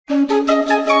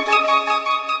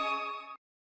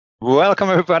welcome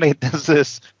everybody. This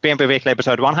is PnP Weekly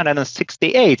episode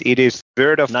 168. It is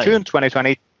 3rd of June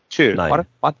 2022.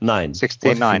 What?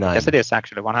 69. Yes, it is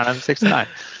actually 169.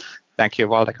 Thank you,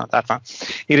 Waldek, on that one.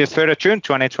 It is 3rd of June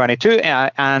 2022,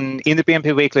 and in the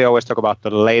PnP Weekly, I always talk about the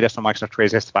latest on Microsoft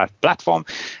 365 platform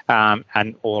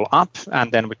and all up.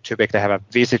 And then with Qubix, they have a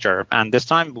visitor. And this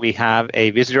time we have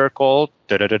a visitor called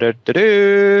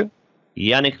Yannick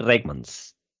Reekmans.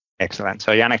 Excellent.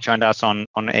 So Yannick joined us on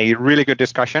a really good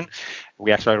discussion.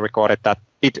 We actually recorded that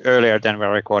bit earlier than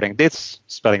we're recording this,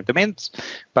 spelling the mints,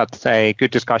 but a good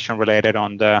discussion related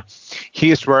on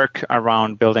his work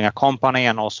around building a company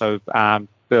and also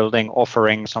building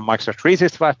offerings on Microsoft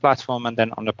 365 platform and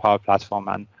then on the Power Platform,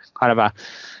 and kind of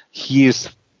his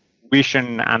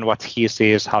vision and what he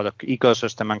sees, how the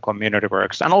ecosystem and community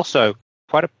works, and also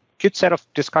quite a good set of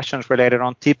discussions related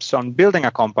on tips on building a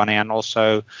company and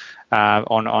also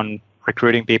on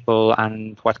recruiting people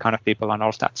and what kind of people and all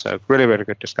of that. So really, really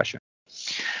good discussion.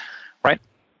 Right?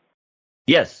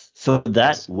 Yes. So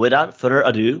that, without further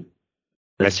ado,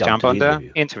 let's jump on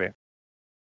the interview.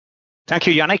 Thank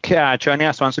you, Yannick, joining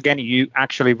us once again. You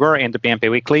actually were in the PnP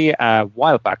Weekly a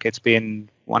while back. It's been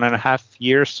 1.5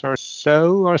 years or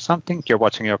so or something. You're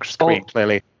watching your screen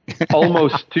clearly.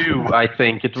 Almost 2, I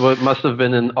think. It must have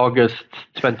been in August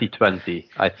 2020,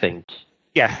 I think.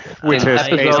 Yeah, which is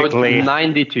basically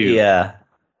 92. Yeah.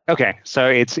 Okay, so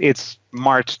it's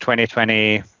March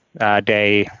 2020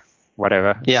 day,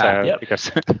 whatever. Yeah. So, yep. Because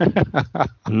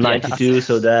 92.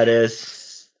 So that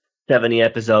is 70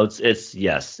 episodes. It's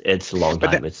a long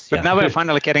time. But now we're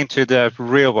finally getting to the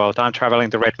real world. I'm traveling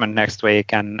to Redmond next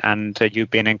week, and you've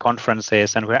been in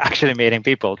conferences, and we're actually meeting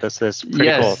people. This is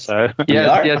pretty cool. So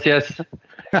yes.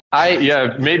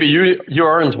 Maybe you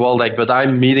aren't Waldek, but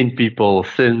I'm meeting people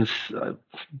since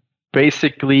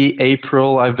basically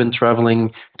April. I've been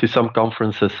traveling to some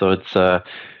conferences, so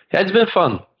it's been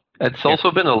fun. It's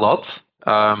also been a lot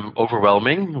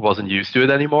overwhelming. Wasn't used to it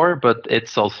anymore, but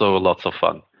it's also lots of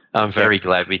fun. I'm very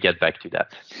glad we get back to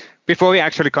that. Before we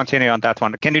actually continue on that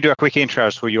one, can you do a quick intro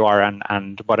as who you are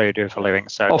and what do you do for a living?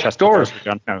 So of course. We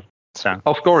don't know. So.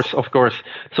 Of course.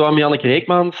 So I'm Yannick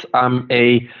Reekmans. I'm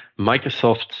a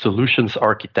Microsoft solutions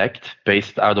architect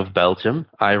based out of Belgium.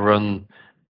 I run,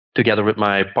 together with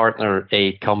my partner,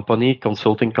 a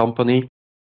consulting company.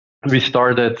 We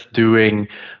started doing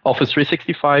Office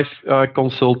 365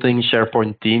 consulting,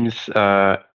 SharePoint Teams,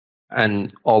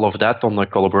 and all of that on the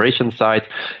collaboration side.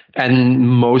 And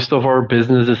most of our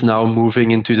business is now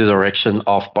moving into the direction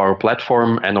of Power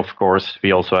Platform. And of course,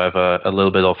 we also have a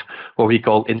little bit of what we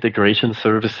call integration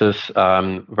services,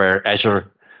 where Azure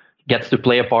gets to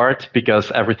play a part because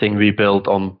everything we build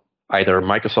on either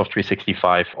Microsoft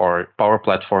 365 or Power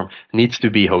Platform needs to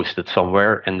be hosted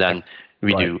somewhere. And then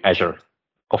we do Azure,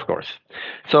 of course.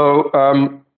 So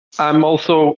I'm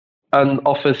also an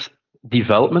Office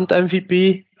development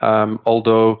MVP,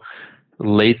 although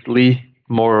lately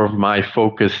more of my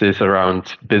focus is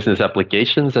around business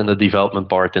applications and the development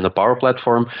part in the Power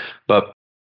Platform, but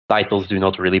titles do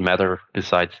not really matter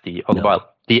besides the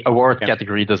award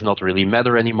category does not really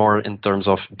matter anymore in terms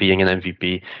of being an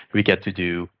MVP. We get to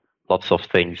do lots of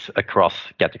things across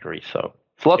categories, so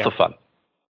it's lots of fun.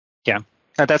 Yeah.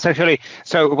 That's actually,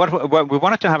 so what we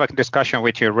wanted to have a discussion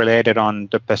with you related on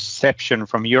the perception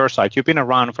from your side. You've been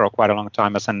around for quite a long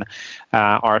time as an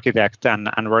architect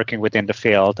and working within the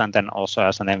field, and then also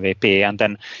as an MVP. And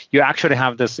then you actually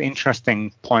have this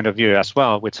interesting point of view as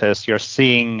well, which is you're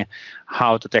seeing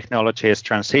how the technology is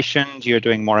transitioned. You're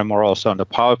doing more and more also on the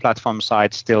Power Platform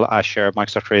side, still Azure,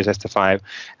 Microsoft 365,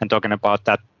 and talking about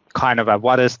that kind of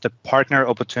what is the partner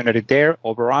opportunity there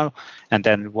overall, and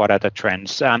then what are the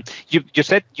trends? You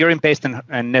said you're based in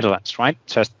Netherlands, right?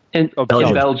 Just in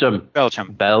Belgium.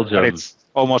 But it's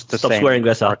almost the same swearing,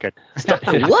 market.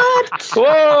 What? Whoa!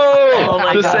 Oh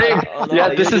my the God. same. Oh, no, yeah,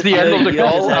 this is the end of the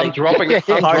call. I'm dropping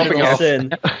off.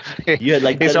 You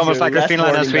had it's almost like the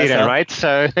Finland and Sweden, right?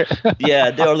 So yeah,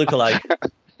 they all look alike.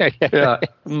 Yeah.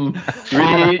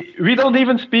 We don't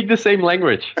even speak the same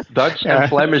language. Dutch and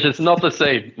Flemish is not the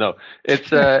same. No,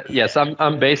 it's yes.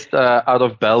 I'm based out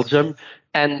of Belgium,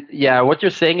 and yeah, what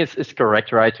you're saying is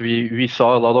correct, right? We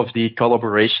saw a lot of the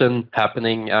collaboration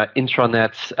happening,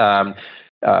 intranets on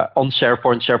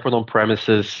SharePoint on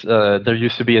premises. There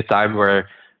used to be a time where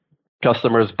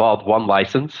customers bought one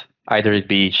license, either it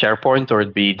be SharePoint or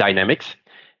it be Dynamics,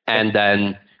 and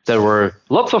then there were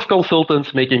lots of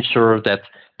consultants making sure that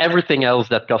everything else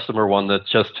that customer wanted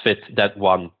just fit that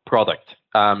one product.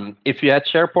 If you had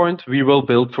SharePoint, we will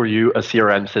build for you a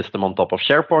CRM system on top of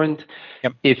SharePoint.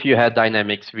 Yep. If you had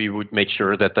Dynamics, we would make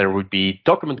sure that there would be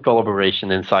document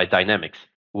collaboration inside Dynamics,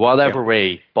 whatever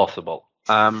way possible.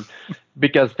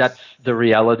 because that's the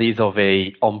realities of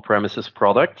a on-premises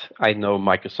product. I know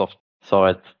Microsoft saw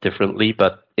it differently,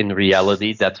 but in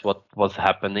reality, that's what was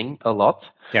happening a lot.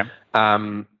 Yeah.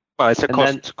 Well, it's a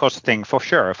cost thing for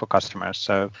sure for customers,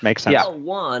 so it makes sense. Yeah,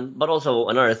 one, but also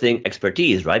another thing,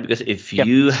 expertise, right? Because if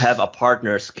you have a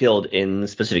partner skilled in a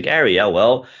specific area,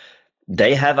 well,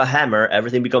 they have a hammer,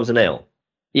 everything becomes a nail.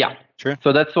 Yeah, sure.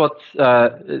 So that's what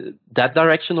that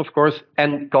direction, of course,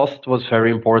 and cost was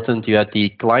very important. You had the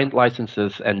client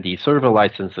licenses and the server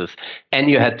licenses, and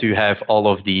you had to have all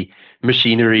of the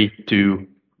machinery to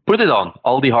put it on,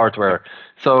 all the hardware.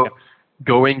 So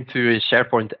going to a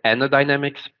SharePoint and a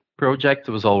Dynamics project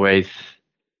was always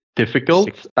difficult.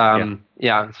 So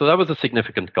that was a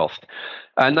significant cost.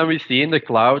 And then we see in the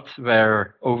cloud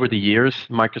where over the years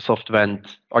Microsoft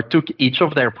took each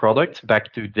of their products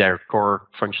back to their core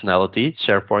functionality,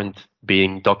 SharePoint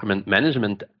being document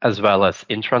management as well as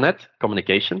intranet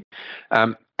communication.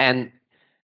 And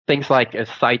things like a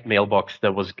site mailbox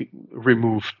that was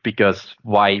removed because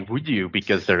why would you?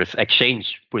 Because there is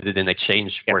Exchange, put it in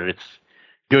Exchange where it's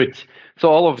good. So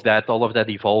all of that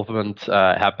evolvement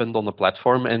happened on the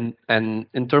platform. And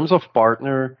in terms of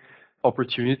partner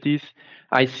opportunities,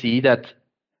 I see that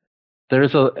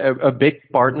there's a big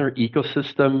partner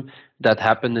ecosystem that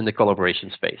happened in the collaboration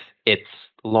space. It's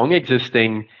long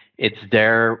existing. It's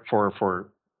there for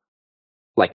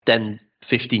like 10,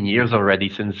 15 years already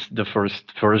since the first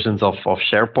versions of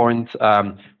SharePoint,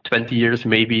 20 years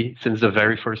maybe since the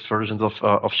very first versions of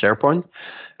SharePoint.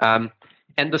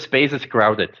 And the space is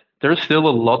crowded. There's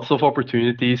still lots of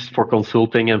opportunities for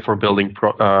consulting and for building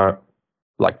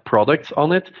products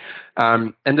on it.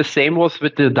 And the same was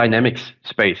with the Dynamics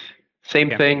space.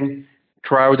 Same thing,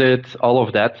 crowded, all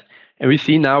of that. And we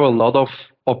see now a lot of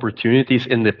opportunities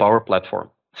in the Power Platform,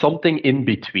 something in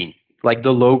between, like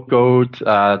the low code,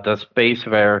 the space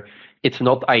where it's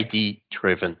not ID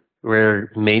driven,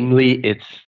 where mainly it's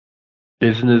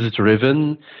business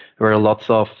driven, where lots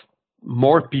of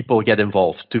more people get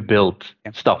involved to build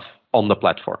stuff on the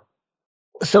platform.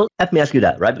 So let me ask you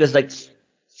that, right? Because like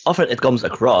often it comes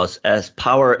across as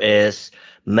Power is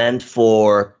meant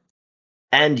for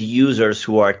end users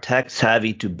who are tech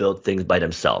savvy to build things by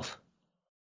themselves,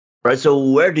 right? So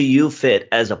where do you fit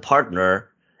as a partner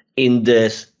in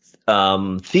this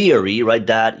theory, right?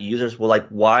 That users will like,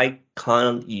 why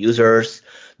can't users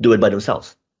do it by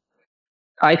themselves?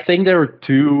 I think there are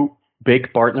three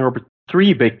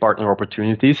big partner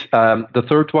opportunities. The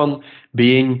third one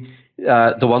being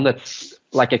the one that's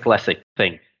like a classic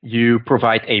thing. You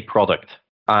provide a product.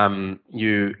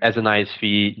 You, as an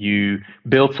ISV, you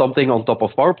build something on top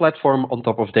of Power Platform, on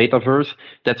top of Dataverse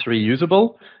that's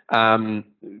reusable.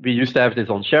 We used to have this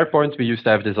on SharePoint. We used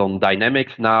to have this on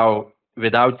Dynamics. Now,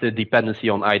 without the dependency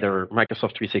on either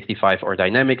Microsoft 365 or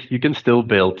Dynamics, you can still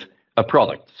build a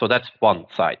product. So that's one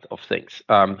side of things.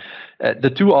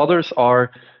 The two others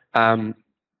are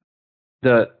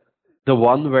the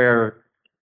one where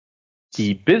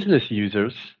the business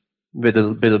users with a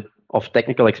bit of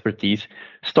technical expertise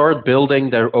start building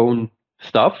their own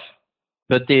stuff,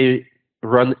 but they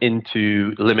run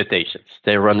into limitations.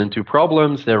 They run into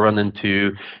problems. They run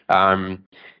into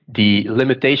the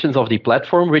limitations of the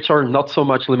platform, which are not so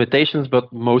much limitations,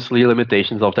 but mostly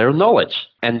limitations of their knowledge.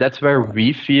 And that's where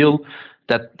we feel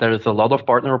that there is a lot of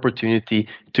partner opportunity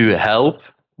to help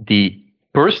the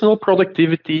personal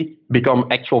productivity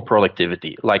become actual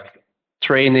productivity, like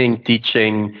training,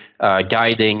 teaching,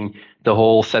 guiding, the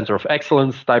whole center of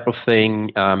excellence type of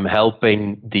thing,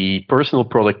 helping the personal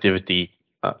productivity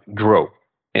grow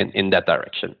in that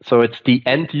direction. So it's the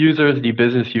end users, the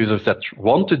business users that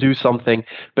want to do something,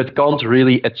 but can't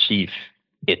really achieve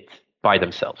it by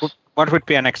themselves. What would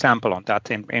be an example on that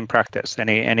in practice?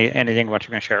 Anything what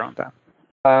you can share on that?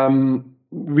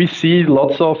 We see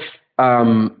lots of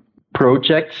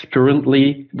projects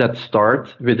currently that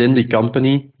start within the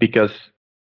company because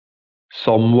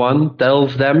someone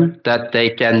tells them that they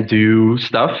can do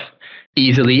stuff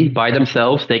easily by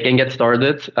themselves. They can get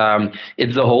started.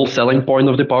 It's the whole selling point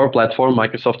of the Power Platform.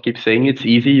 Microsoft keeps saying it's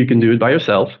easy, you can do it by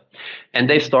yourself. And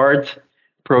they start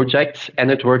projects and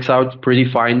it works out pretty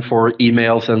fine for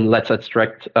emails and let's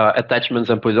extract attachments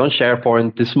and put it on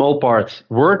SharePoint. The small parts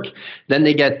work. Then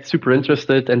they get super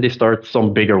interested and they start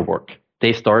some bigger work.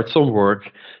 They start some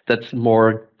work that's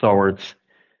more towards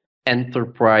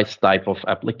enterprise type of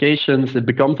applications. It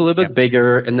becomes a little bit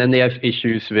bigger, and then they have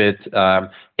issues with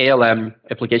ALM,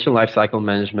 application lifecycle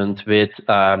management, with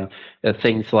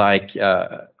things like,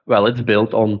 it's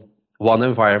built on one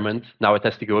environment. Now it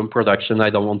has to go in production. I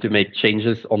don't want to make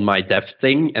changes on my dev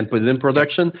thing and put it in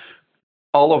production.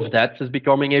 All of that is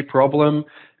becoming a problem.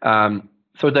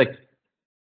 So the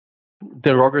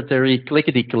derogatory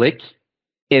clickety-click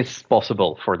is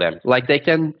possible for them. Like they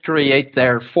can create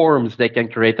their forms, they can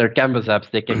create their Canvas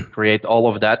apps, they can create all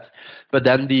of that, but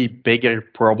then the bigger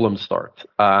problems start.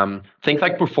 Things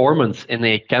like performance in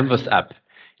a Canvas app,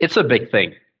 it's a big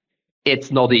thing.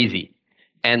 It's not easy.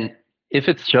 And if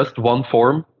it's just one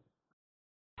form,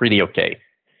 pretty okay.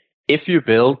 If you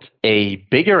build a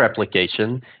bigger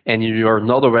application and you are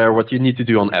not aware what you need to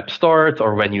do on app start,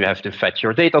 or when you have to fetch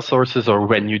your data sources, or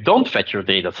when you don't fetch your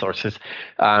data sources,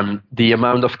 the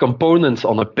amount of components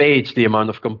on a page, the amount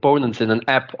of components in an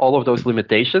app, all of those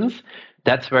limitations,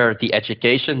 that's where the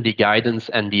education, the guidance,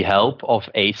 and the help of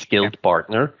a skilled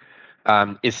partner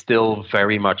is still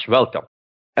very much welcome.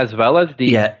 As well as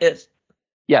the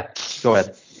go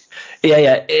ahead.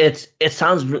 It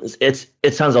sounds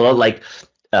a lot like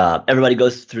everybody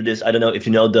goes through this. I don't know if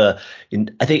you know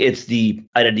I think it's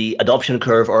either the adoption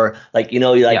curve, or like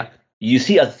you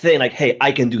see a thing like, hey,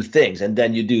 I can do things, and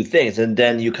then you do things, and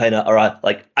then you kind of are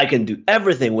like, I can do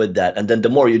everything with that, and then the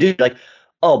more you do, like,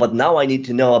 oh, but now I need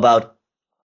to know about,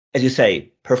 as you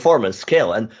say, performance,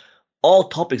 scale, and all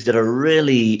topics that are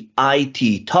really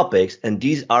IT topics, and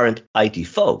these aren't IT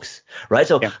folks, right?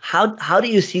 So how do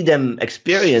you see them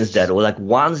experience that, or like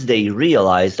once they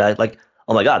realize that, like,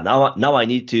 oh my God, now I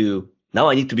need to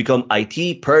become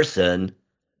IT person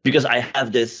because I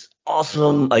have this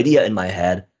awesome idea in my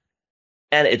head,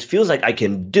 and it feels like I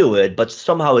can do it, but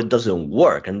somehow it doesn't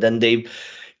work, and then they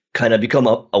kind of become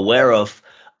aware of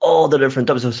all the different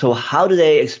topics. So how do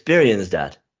they experience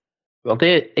that? Well,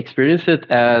 they experience it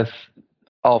as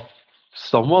of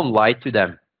someone lied to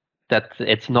them, that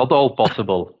it's not all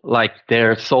possible. Like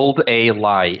they're sold a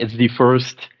lie. It's the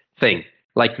first thing.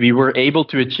 Like we were able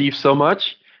to achieve so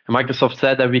much. Microsoft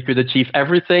said that we could achieve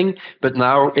everything, but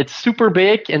now it's super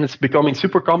big and it's becoming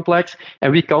super complex,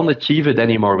 and we can't achieve it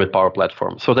anymore with Power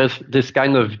Platform. So there's this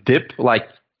kind of dip, like,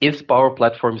 is Power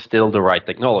Platform still the right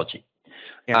technology?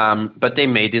 But they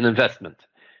made an investment.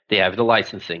 They have the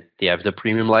licensing. They have the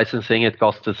premium licensing. It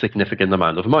costs a significant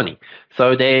amount of money.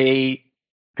 So they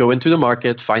go into the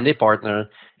market, find a partner,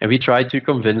 and we try to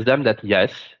convince them that,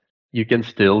 yes, you can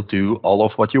still do all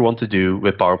of what you want to do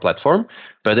with Power Platform,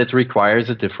 but it requires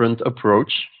a different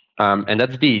approach. And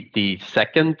that's the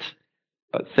second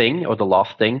thing, or the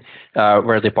last thing,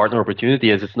 where the partner opportunity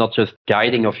is. It's not just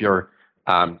guiding of your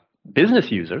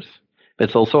business users, but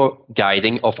it's also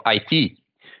guiding of IT.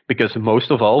 Because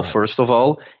most of all, first of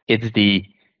all, it's the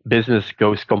business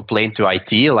goes complain to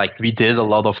IT, like, we did a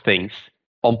lot of things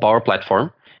on Power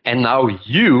Platform, and now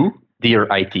you, dear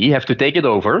IT, have to take it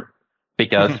over,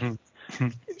 because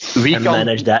we can't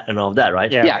manage that and all of that,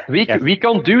 right? We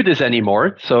can't do this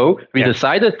anymore. So we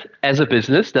decided as a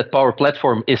business that Power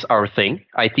Platform is our thing.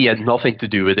 IT had nothing to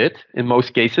do with it in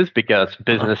most cases, because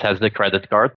business has the credit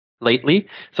card lately.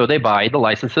 So they buy the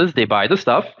licenses, they buy the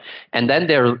stuff, and then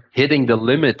they're hitting the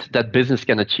limit that business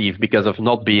can achieve because of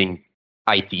not being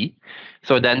IT.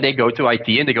 So then they go to IT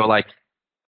and they go like,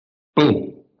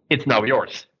 boom, it's now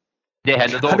yours. They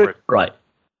hand it over. Right.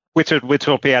 Which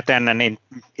will be then an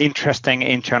interesting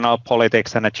internal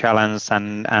politics and a challenge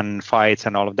and fights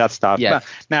and all of that stuff. Yes.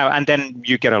 But now and then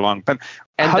you get along. But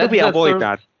how do we avoid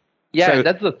that? Yeah, so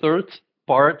that's the third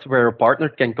part where a partner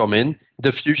can come in,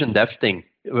 the Fusion Dev thing.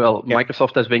 Well,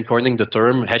 Microsoft has been coining the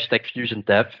term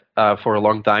 #FusionDev for a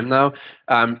long time now,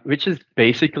 which is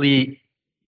basically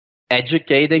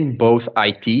educating both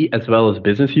IT as well as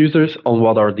business users on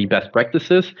what are the best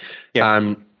practices.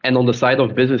 And on the side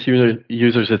of business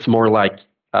users, it's more like,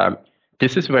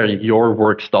 this is where your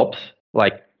work stops.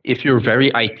 Like, if you're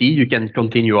very IT, you can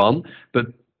continue on, but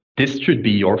this should be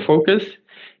your focus.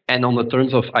 And on the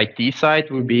terms of IT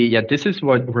side would be, this is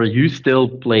where you still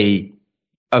play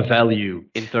a value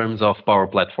in terms of Power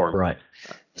Platform. Right.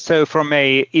 So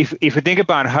if you think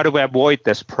about how do we avoid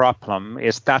this problem,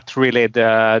 is that really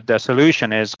the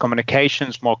solution is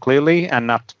communications more clearly and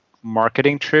not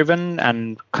marketing driven,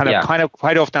 and kind of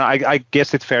quite often I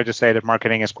guess it's fair to say that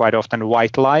marketing is quite often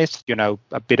white lies, a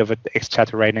bit of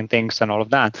exaggerating things and all of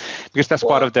that, because that's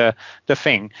part of the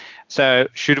thing. So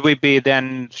should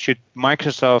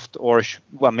Microsoft, or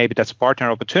maybe that's a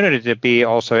partner opportunity to be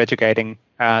also educating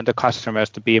the customers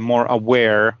to be more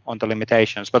aware on the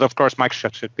limitations, but of course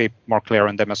Microsoft should be more clear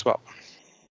on them as well.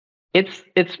 It's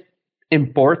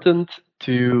important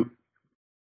to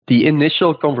the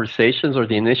initial conversations or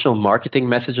the initial marketing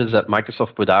messages that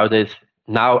Microsoft put out is,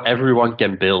 now everyone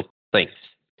can build things.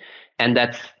 And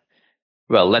that's,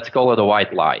 well, let's call it a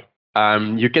white lie.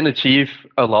 You can achieve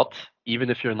a lot, even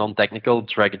if you're non-technical,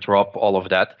 drag and drop, all of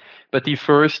that. But the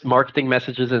first marketing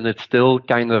messages, and it's still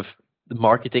kind of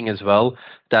marketing as well,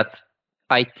 that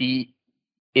IT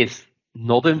is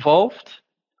not involved,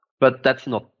 but that's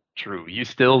not true. You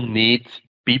still need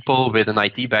people with an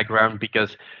IT background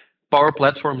because Power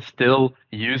Platform still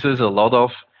uses a lot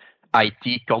of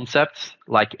IT concepts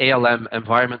like ALM,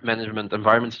 environment management,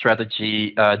 environment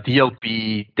strategy,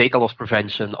 DLP, data loss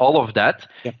prevention. All of that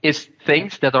is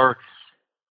things that are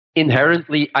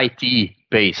inherently IT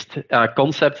based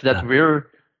concepts that we're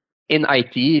in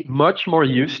IT much more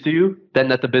used to than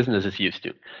that the business is used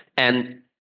to. And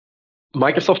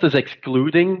Microsoft is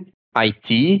excluding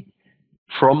IT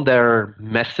from their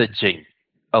messaging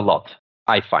a lot,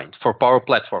 I find, for Power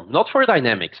Platform. Not for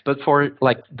Dynamics, but for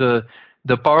like the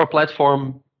Power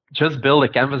Platform, just build a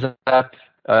Canvas app,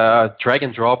 drag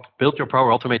and drop, build your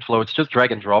Power Automate flow. It's just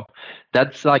drag and drop.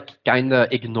 That's like kind of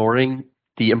ignoring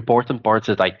the important parts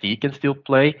that IT can still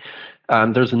play.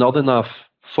 There's not enough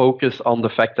focus on the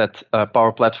fact that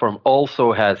Power Platform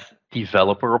also has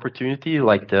developer opportunity,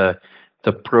 like the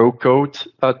pro code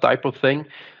type of thing.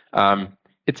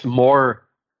 It's more,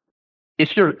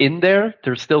 if you're in there,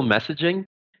 there's still messaging,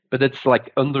 but it's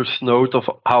like undersnowed of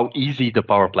how easy the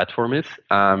Power Platform is,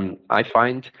 I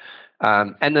find.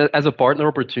 And as a partner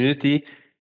opportunity,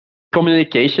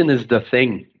 communication is the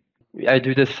thing. I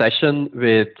do this session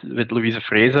with Louise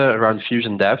Fraser around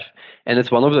Fusion Dev, and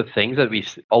it's one of the things that we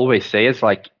always say is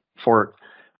like, for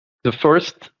the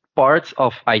first parts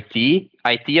of IT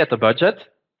had the budget,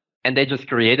 and they just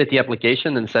created the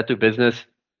application and said to business,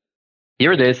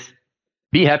 here it is,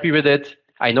 be happy with it.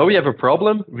 I know you have a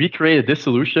problem. We created this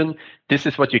solution. This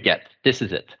is what you get. This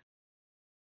is it.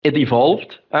 It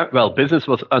evolved. Business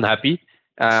was unhappy.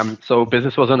 So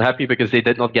business was unhappy because they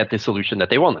did not get the solution that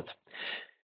they wanted.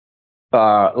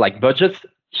 Like budgets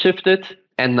shifted,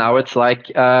 and now it's like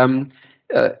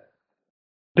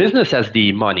business has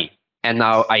the money, and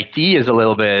now IT is a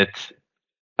little bit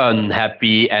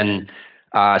unhappy and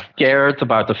scared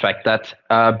about the fact that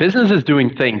business is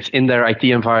doing things in their IT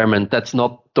environment that's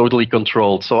not totally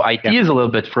controlled. So IT is a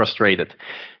little bit frustrated.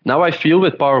 Now I feel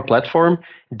with Power Platform,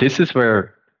 this is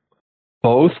where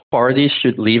both parties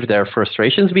should leave their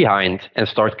frustrations behind and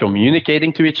start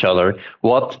communicating to each other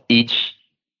what each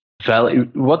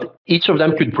of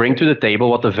them could bring to the table,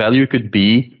 what the value could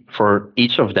be for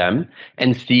each of them,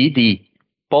 and see the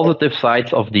positive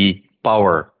sides of the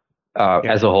power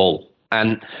as a whole.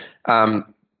 And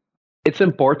it's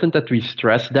important that we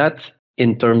stress that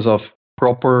in terms of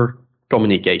proper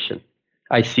communication.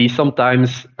 I see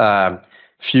sometimes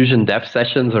Fusion Dev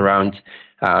sessions around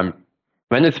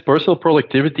when it's personal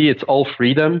productivity, it's all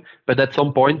freedom, but at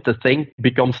some point the thing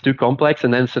becomes too complex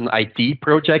and then it's an IT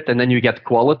project and then you get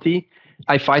quality.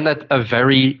 I find that a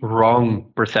very wrong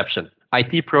perception.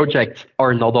 IT projects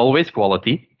are not always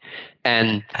quality,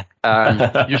 and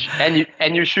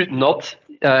you should not.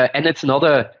 And it's not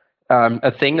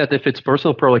a thing that if it's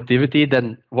personal productivity,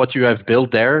 then what you have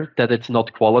built there, that it's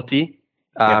not quality.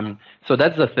 So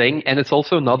that's the thing, and it's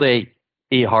also not a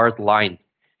hard line.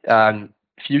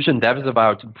 Fusion Dev is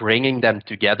about bringing them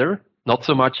together, not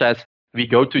so much as we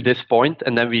go to this point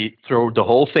and then we throw the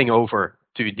whole thing over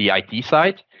to the IT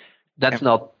side. That's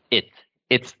not it.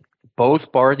 It's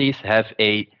both parties have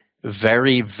a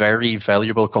very, very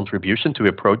valuable contribution to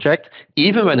a project.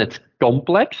 Even when it's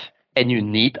complex and you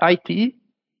need IT,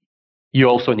 you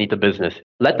also need the business.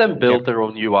 Let them build their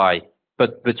own UI,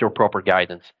 but with your proper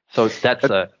guidance. So that's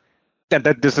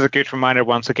this is a good reminder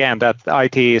once again that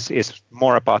IT is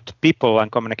more about people and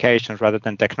communications rather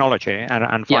than technology,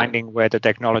 and finding where the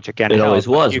technology can help. It always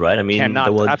was, right? I mean,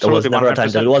 there was never a time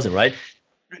that it wasn't, right?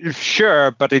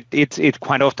 Sure, but it's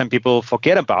quite often people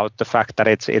forget about the fact that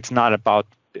it's not about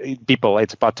people,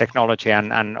 it's about technology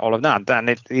and all of that. And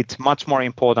it's much more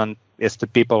important is the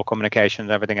people, communication,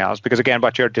 and everything else. Because again,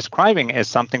 what you're describing is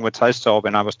something which I saw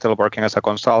when I was still working as a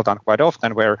consultant quite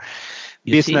often, where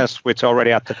business, which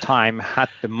already at the time had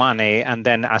the money, and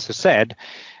then, as you said,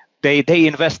 they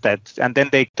invested, and then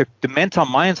the mental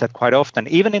mindset quite often,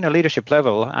 even in a leadership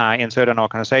level in certain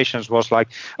organizations, was like,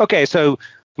 okay, so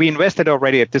we invested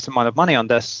already this amount of money on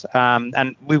this,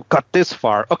 and we've got this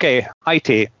far. Okay,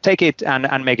 IT, take it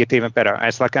and make it even better.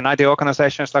 It's like an IT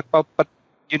organization. It's like, well, but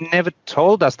you never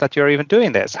told us that you're even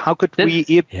doing this. How could we?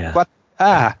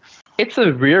 It's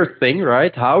a weird thing,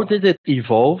 right? How did it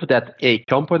evolve that a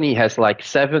company has like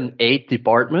 7-8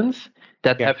 departments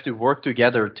that have to work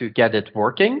together to get it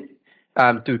working,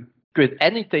 to get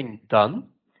anything done,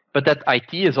 but that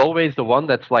IT is always the one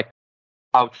that's like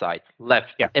outside,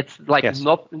 left. It's like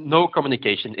no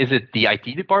communication. Is it the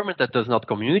IT department that does not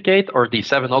communicate, or the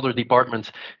 7 other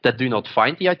departments that do not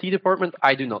find the IT department?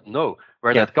 I do not know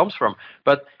where that comes from.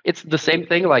 But it's the same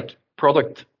thing like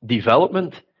product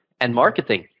development and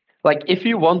marketing. Like if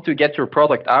you want to get your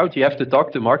product out, you have to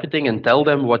talk to marketing and tell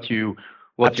them what your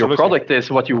product is,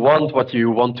 what you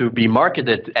want to be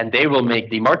marketed, and they will make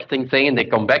the marketing thing, and they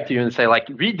come back to you and say like,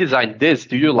 redesign this.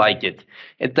 Do you like it?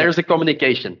 And there's a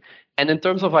communication. And in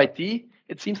terms of IT,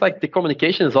 it seems like the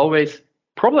communication is always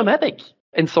problematic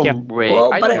in some way.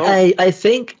 Well, I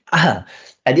think at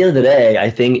the end of the day, I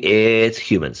think it's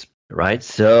humans, right?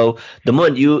 So the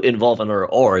moment you involve another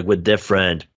org with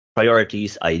different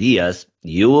priorities, ideas,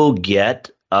 you will get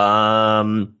I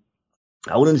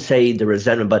wouldn't say the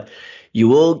resentment, but you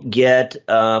will get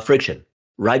friction,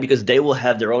 right? Because they will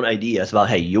have their own ideas about,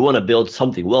 hey, you want to build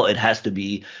something. Well, it has to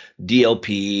be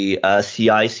DLP,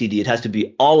 CI, CD. It has to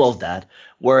be all of that.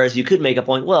 Whereas you could make a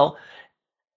point, well,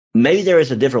 maybe there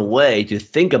is a different way to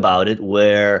think about it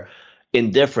where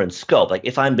in different scope, like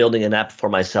if I'm building an app for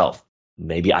myself,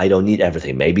 maybe I don't need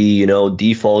everything. Maybe,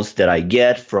 defaults that I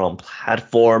get from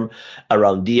platform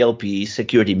around DLP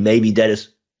security, maybe that is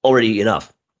already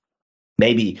enough.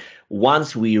 Maybe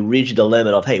once we reach the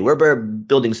limit of, hey, we're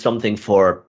building something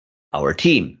for our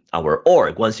team, our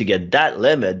org, once you get that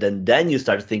limit, then you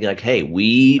start thinking like, hey,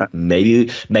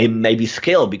 maybe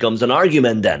scale becomes an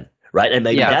argument then, right? And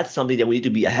maybe that's something that we need to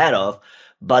be ahead of.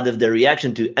 But if the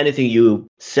reaction to anything you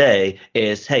say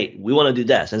is, hey, we want to do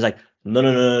this, and it's like,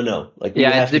 no. Like you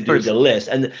have to do the list.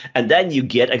 And then you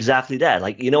get exactly that.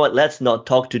 Like, you know what, let's not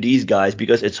talk to these guys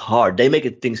because it's hard. They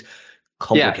make things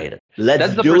complicated.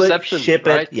 Let's do it, ship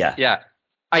it. Yeah.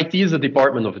 IT is a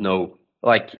department of no.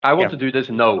 Like, I want to do this,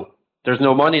 no. There's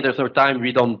no money, there's no time,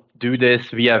 we don't do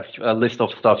this, we have a list of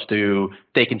stuff to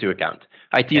take into account.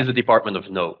 IT is a department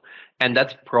of no. And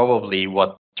that's probably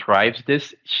what drives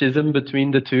this schism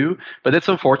between the two, but it's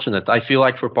unfortunate. I feel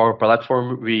like for Power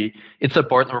Platform, it's a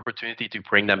partner opportunity to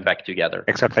bring them back together.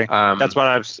 Exactly. That's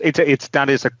what that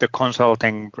is like the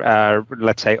consulting,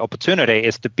 let's say, opportunity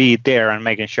is to be there and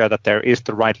making sure that there is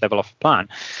the right level of plan.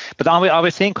 But are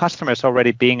we seeing customers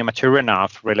already being mature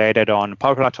enough related on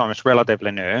Power Platform is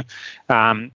relatively new,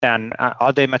 and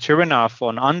are they mature enough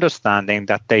on understanding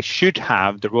that they should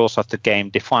have the rules of the game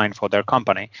defined for their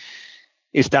company?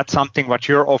 Is that something what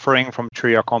you're offering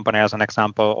through your company as an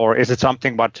example, or is it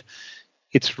something what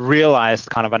it's realized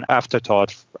kind of an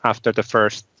afterthought after the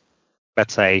first,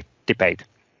 let's say, debate?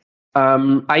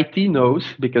 IT knows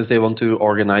because they want to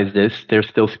organize this. They're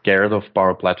still scared of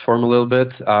Power Platform a little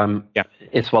bit.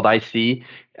 It's what I see.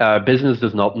 Business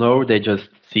does not know. They just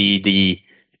see the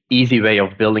easy way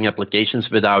of building applications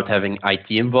without having IT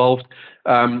involved.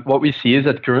 What we see is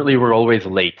that currently we're always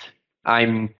late.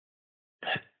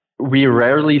 We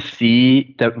rarely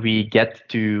see that we get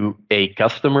to a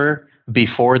customer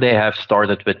before they have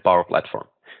started with Power Platform.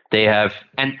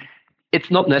 And it's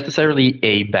not necessarily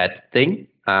a bad thing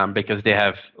because they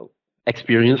have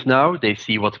experience now. They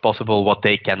see what's possible, what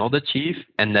they cannot achieve,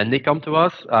 and then they come to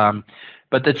us.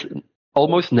 But it's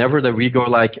almost never that we go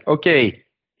like, okay,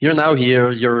 you're now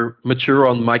here, you're mature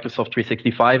on Microsoft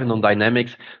 365 and on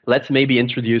Dynamics. Let's maybe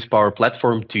introduce Power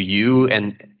Platform to you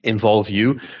and involve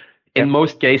you. In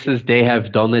most cases, they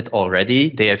have done it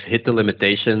already. They have hit the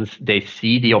limitations. They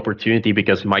see the opportunity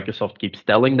because Microsoft keeps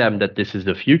telling them that this is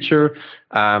the future.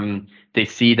 They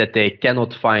see that they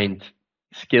cannot find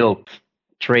skilled,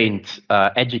 trained,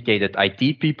 educated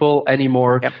IT people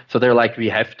anymore. So they're like, we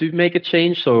have to make a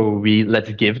change. So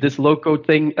let's give this low-code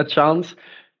thing a chance.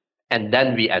 And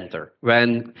then we enter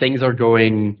when things are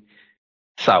going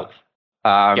south.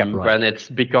 When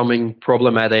it's becoming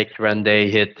problematic, when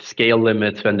they hit scale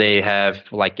limits, when they have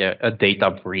like a data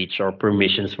breach or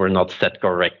permissions were not set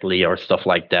correctly or stuff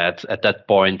like that. At that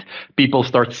point, people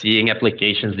start seeing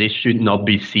applications they should not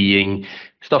be seeing,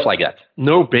 stuff like that.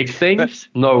 No big things,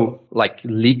 no like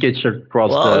leakage across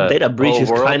the data breach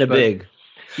is kind of big.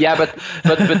 Yeah,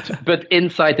 but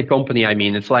inside the company, I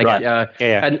mean, it's like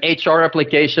an HR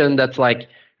application that's like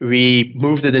we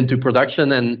moved it into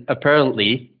production and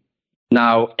apparently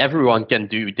now everyone can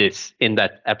do this in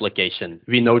that application.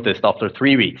 We noticed after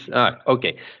 3 weeks.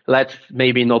 Okay, let's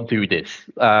maybe not do this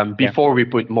before we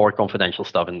put more confidential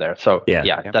stuff in there. So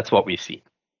that's what we see.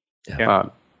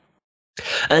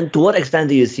 And to what extent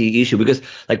do you see issue? Because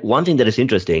like one thing that is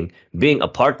interesting, being a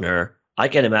partner, I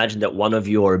can imagine that one of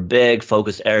your big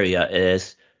focus area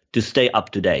is to stay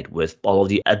up to date with all of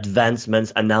the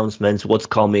advancements, announcements, what's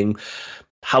coming,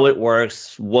 how it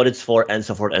works, what it's for, and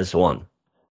so forth and so on.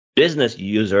 Business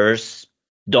users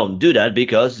don't do that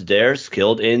because they're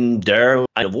skilled in their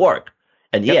line of work.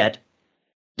 And yet,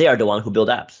 they are the one who build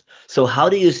apps. So how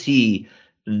do you see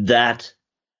that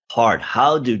part?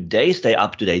 How do they stay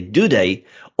up to date? Do they?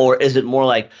 Or is it more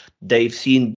like they've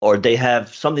seen or they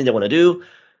have something they want to do,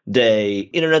 They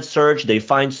internet search, they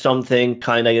find something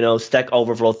kind of, Stack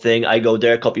Overflow thing. I go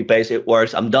there, copy paste, it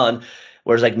works, I'm done.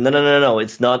 Whereas like, no,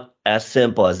 it's not as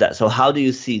simple as that. So how do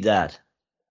you see that?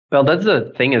 Well, that's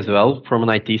the thing as well. From an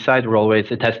IT side,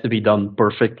 it has to be done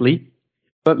perfectly.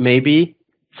 But maybe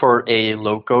for a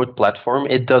low-code platform,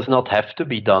 it does not have to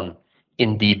be done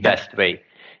in the best way.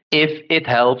 If it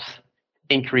helps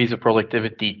increase the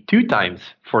productivity 2 times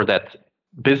for that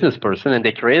business person, and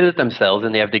they created it themselves,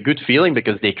 and they have the good feeling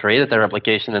because they created their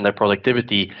application and their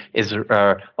productivity is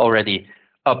already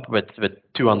up with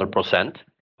 200%.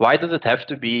 Why does it have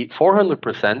to be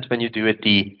 400% when you do it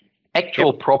the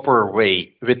actual proper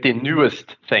way with the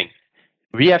newest thing?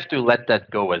 We have to let that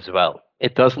go as well.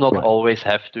 It does not always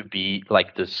have to be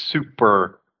like the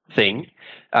super thing.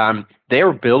 They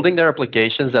are building their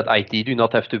applications that IT do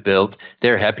not have to build.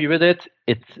 They're happy with it.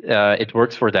 It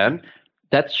works for them.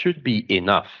 That should be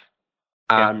enough.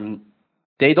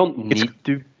 They don't need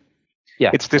to. Yeah,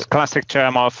 it's this classic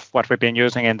term of what we've been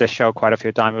using in this show quite a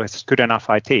few times. It's good enough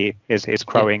IT is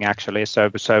growing actually. So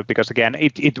because again,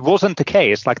 it wasn't the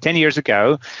case like 10 years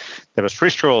ago. There was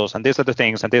strict rules and these are the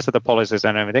things and these are the policies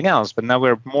and everything else. But now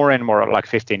we're more and more like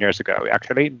 15 years ago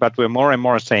actually. But we're more and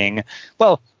more saying,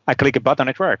 well, I click a button,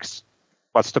 it works.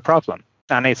 What's the problem?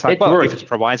 And it's like, if it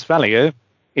provides value,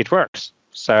 it works.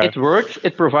 So it works,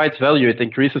 it provides value, it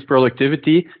increases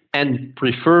productivity, and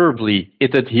preferably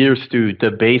it adheres to the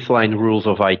baseline rules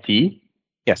of IT.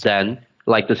 Yes. Then,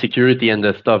 like the security and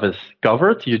the stuff is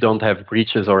covered, you don't have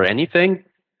breaches or anything.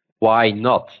 Why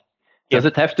not? Does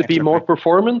it have to be more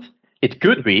performant? It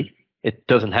could be. It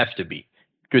doesn't have to be.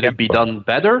 Could it be done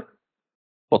better?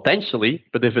 Potentially,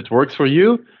 but if it works for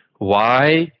you,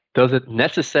 why does it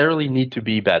necessarily need to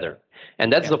be better?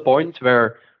 And that's the point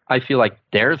where I feel like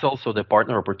there's also the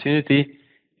partner opportunity.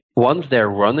 Once they're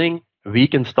running, we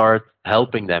can start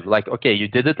helping them. Like, okay, you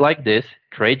did it like this,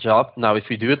 great job. Now, if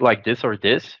you do it like this or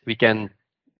this, we can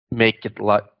make it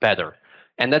better.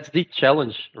 And that's the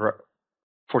challenge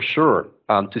for sure,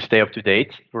 to stay up to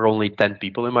date. We're only 10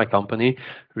 people in my company.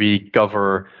 We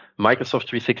cover Microsoft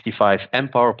 365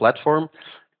 and Power Platform.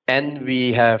 And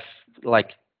we have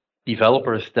like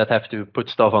developers that have to put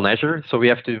stuff on Azure. So we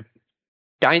have to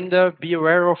kind of be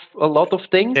aware of a lot of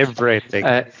things. Everything.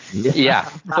 Yeah.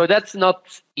 So that's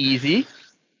not easy,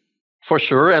 for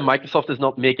sure. And Microsoft is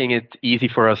not making it easy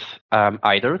for us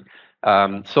either.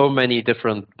 So many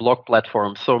different blog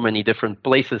platforms, so many different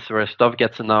places where stuff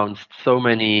gets announced, so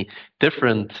many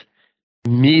different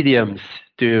mediums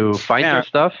to find your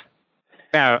stuff.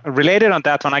 Now, related on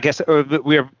that one, I guess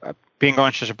we're being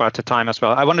conscious about the time as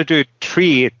well. I want to do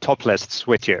 3 top lists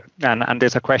with you, and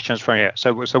these are questions for you.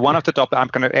 So one of the top, I'm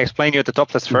going to explain you the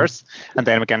top list first, and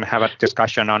then we can have a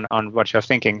discussion on what you're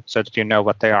thinking, so that you know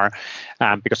what they are,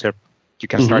 because you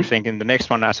can start thinking the next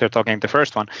one as you're talking the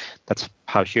first one. That's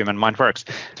how human mind works.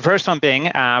 The first one being,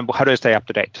 how do you stay up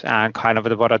to date, and kind of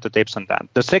what are the tips on that.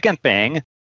 The second being,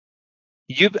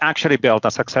 you've actually built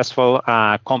a successful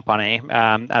company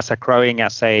growing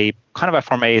as a kind of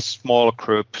from a small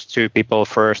group to people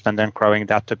first, and then growing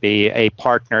that to be a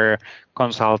partner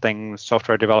consulting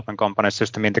software development company,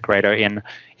 system integrator in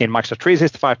Microsoft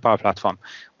 365 Power Platform.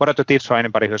 What are the tips for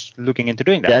anybody who's looking into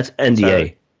doing that? That's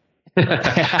NDA.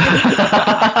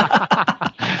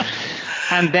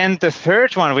 And then the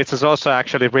third one, which is also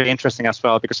actually really interesting as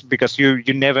well, because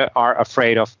you never are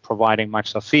afraid of providing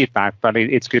Microsoft feedback, but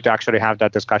it's good to actually have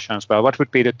that discussion as well. What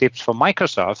would be the tips for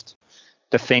Microsoft,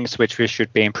 the things which we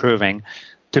should be improving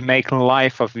to make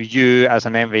life of you as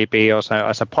an MVP or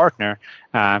as a partner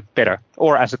better,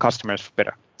 or as a customer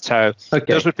better? So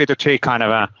those would be the 3 kind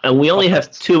of. And we only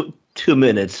have 2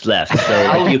 minutes left,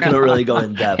 so you cannot really go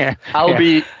in depth. Yeah.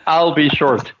 I'll be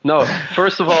short. No,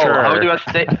 first of all, how do I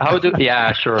stay?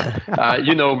 Yeah, sure.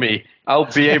 You know me. I'll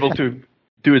be able to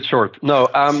do it short. No,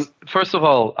 first of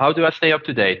all, how do I stay up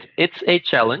to date? It's a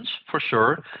challenge for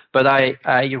sure, but I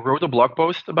wrote a blog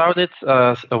post about it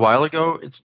a while ago.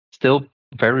 It's still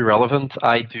very relevant.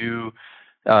 I do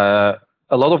a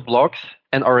lot of blogs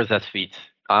and RSS feeds.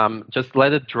 Just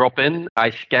let it drop in.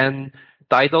 I scan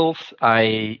titles.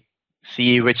 I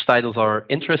see which titles are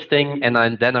interesting, and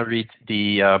then I read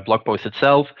the blog post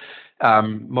itself.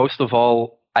 Most of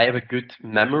all, I have a good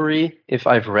memory. If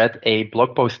I've read a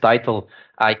blog post title,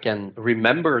 I can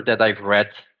remember that I've read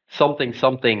something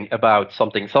about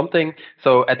something.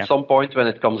 So at some point when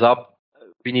it comes up,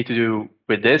 we need to do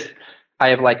with this.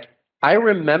 I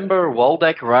remember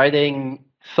Waldeck writing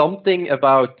something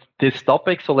about this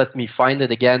topic, so let me find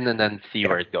it again and then see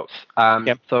where it goes.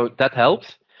 So that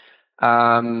helps.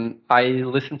 I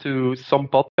listen to some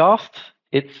podcasts.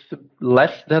 It's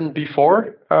less than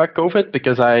before COVID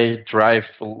because I drive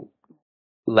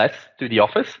less to the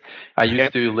office. I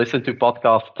used to listen to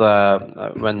podcasts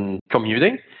when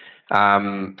commuting.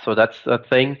 So that's a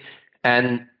thing.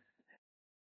 And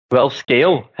well,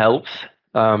 scale helps.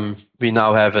 We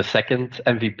now have a second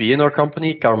MVP in our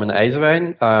company, Carmen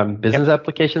IJswijn, business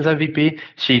applications MVP.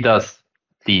 She does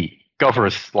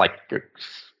covers like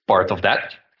part of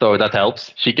that. So that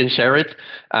helps. She can share it.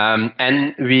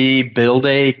 And we build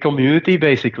a community,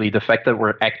 basically. The fact that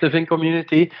we're active in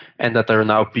community and that there are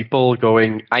now people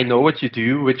going, I know what you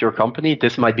do with your company.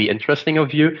 This might be interesting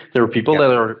of you. There are people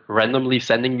that are randomly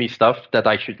sending me stuff that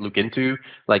I should look into.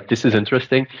 Like, this is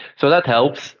interesting. So that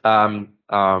helps.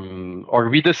 Or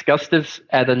we discussed this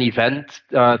at an event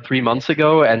 3 months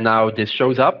ago, and now this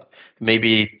shows up.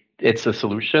 Maybe it's a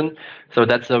solution. So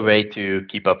that's a way to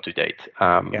keep up to date.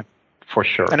 For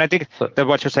sure. And I think that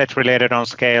what you said related on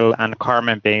scale and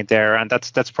Carmen being there, and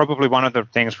that's probably one of the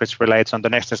things which relates on the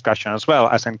next discussion as well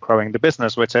as in growing the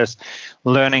business, which is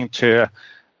learning to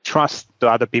trust the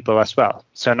other people as well.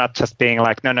 So not just being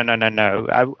like, no.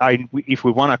 If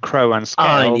we want to grow and scale,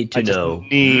 I need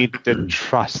to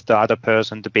trust the other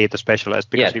person to be the specialist,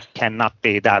 because you cannot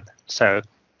be that. So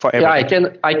for everything.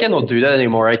 Yeah, I cannot do that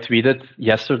anymore. I tweeted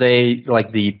yesterday,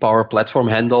 like the Power Platform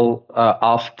handle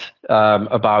asked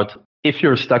about, if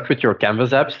you're stuck with your Canvas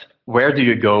apps, where do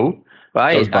you go?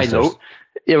 I know.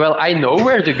 Yeah, well, I know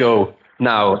where to go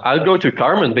now. I'll go to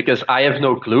Carmen because I have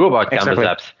no clue about Canvas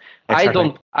apps.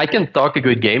 Exactly. I can talk a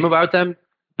good game about them,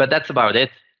 but that's about it.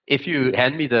 If you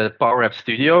hand me the Power App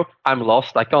Studio, I'm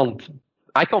lost. I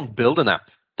can't build an app.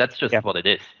 That's just what it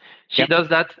is. She does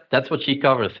that. That's what she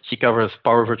covers. She covers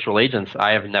Power Virtual Agents.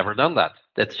 I have never done that.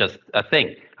 That's just a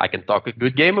thing. I can talk a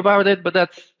good game about it, but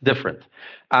that's different.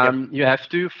 You have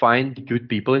to find good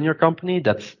people in your company.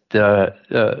 That's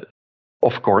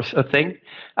of course, a thing.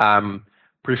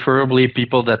 Preferably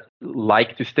people that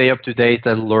like to stay up to date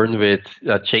and learn with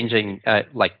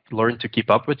learn to keep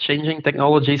up with changing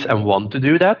technologies and want to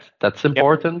do that. That's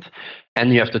important.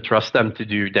 And you have to trust them to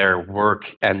do their work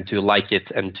and to like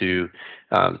it and to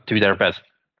do their best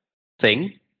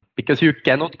thing, because you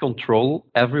cannot control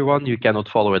everyone. You cannot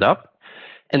follow it up.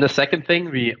 And the second thing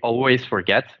we always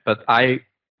forget, but I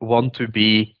want to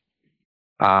be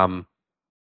I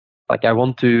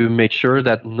want to make sure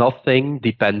that nothing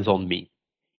depends on me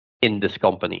in this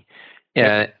company.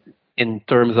 In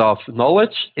terms of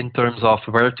knowledge, in terms of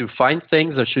where to find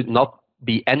things, there should not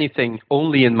be anything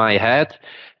only in my head.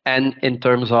 And in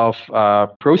terms of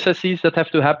processes that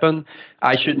have to happen,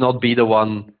 I should not be the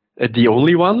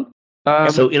only one.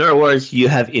 So in other words, you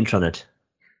have intranet.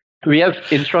 We have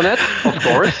intranet, of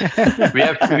course.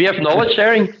 we have knowledge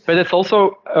sharing, but it's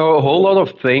also a whole lot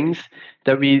of things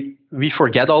that we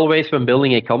forget always when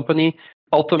building a company.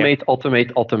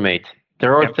 Automate.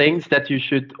 There are things that you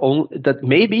should that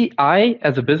maybe I,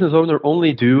 as a business owner,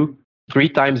 only do 3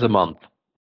 times a month.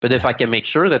 But if I can make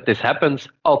sure that this happens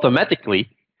automatically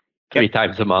 3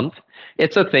 times a month,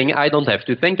 it's a thing I don't have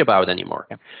to think about anymore.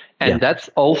 And that's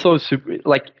also super.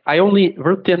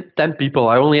 We're 10 people.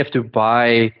 I only have to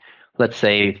buy, let's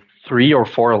say, 3 or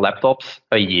 4 laptops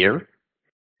a year.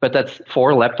 But that's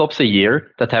 4 laptops a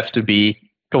year that have to be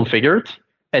configured,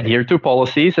 adhere to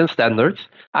policies and standards.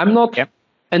 I'm not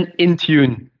an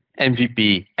Intune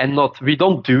MVP, and we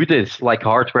don't do this like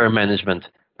hardware management.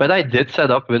 But I did set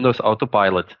up Windows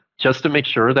Autopilot just to make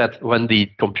sure that when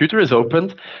the computer is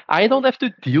opened, I don't have to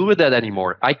deal with that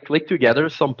anymore. I click together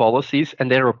some policies and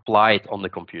they're applied on the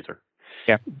computer.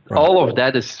 All of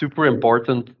that is super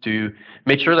important to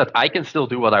make sure that I can still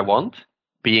do what I want,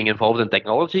 being involved in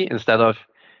technology, instead of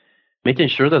making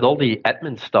sure that all the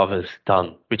admin stuff is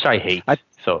done, which I hate.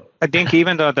 I think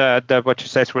even though the what you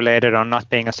said is related on not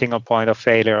being a single point of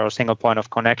failure or single point of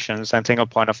connections and single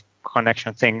point of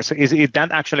connection things, that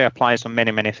actually applies on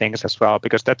many things as well,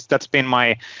 because that's been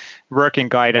my working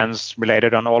guidance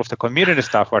related on all of the community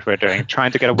stuff what we're doing,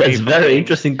 trying to get away. That's very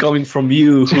interesting coming from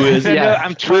you, who is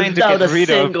I'm trying to get rid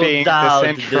of being the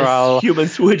central human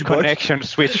switchboard. Connection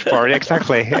switchboard.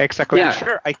 Exactly.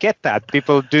 Sure, I get that.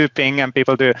 People do ping and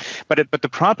people do, but the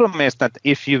problem is that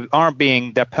if you are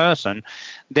being the person,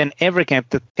 then everything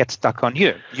gets stuck on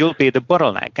you. You'll be the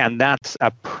bottleneck, and that's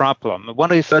a problem.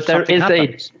 What if something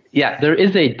happens? There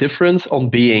is a difference on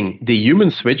being the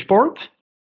human switchboard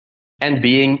and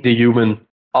being the human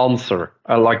answer,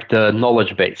 like the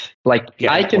knowledge base.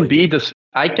 I can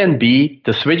be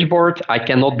the switchboard. I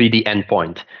cannot be the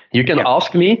endpoint. You can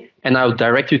ask me, and I'll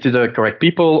direct you to the correct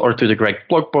people or to the correct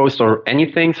blog post or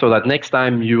anything, so that next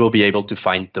time you will be able to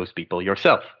find those people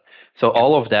yourself. So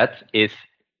all of that is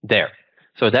there.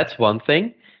 So that's one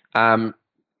thing.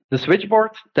 The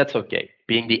switchboard, that's okay.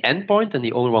 Being the endpoint and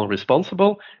the only one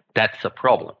responsible, that's a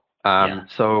problem.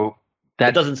 So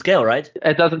that doesn't scale, right?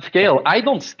 It doesn't scale. I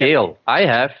don't scale. I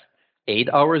have 8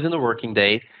 hours in a working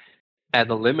day at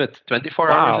a limit,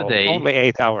 24 hours a day. Only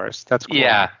 8 hours. That's cool.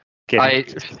 Yeah.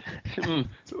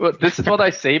 This is what I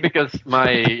say because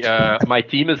my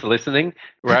team is listening,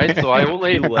 right?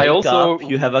 So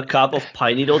you have a cup of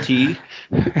pine needle tea.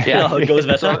 Yeah, how it goes,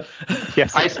 Vesa.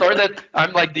 Yes.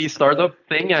 I'm like the startup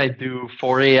thing. I do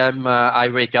 4 a.m. I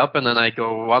wake up and then I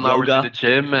go 1 hour to the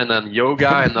gym and then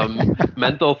yoga and a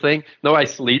mental thing. No, I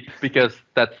sleep because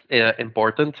that's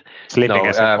important. Sleeping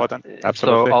is important.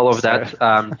 Absolutely. So all of that.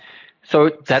 So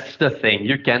that's the thing.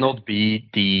 You cannot be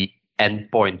the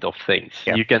endpoint of things.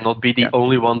 Yep. You cannot be the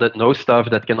only one that knows stuff,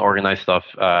 that can organize stuff.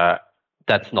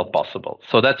 That's not possible.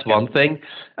 So that's one thing.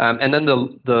 And then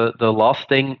the last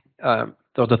thing,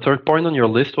 the third point on your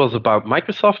list was about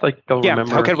Microsoft. I don't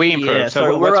remember. How can we improve? Yeah,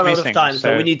 so we're out of time,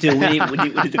 so we need to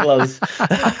close.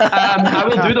 I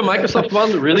will do the Microsoft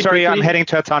one really quickly. I'm heading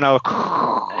to a tunnel.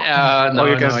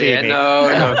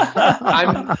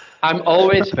 I'm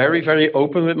always very, very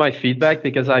open with my feedback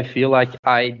because I feel like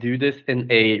I do this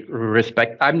in a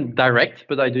I'm direct,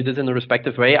 but I do this in a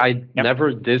respectful way. I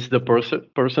never diss the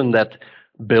person that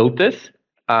built this,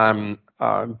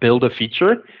 build a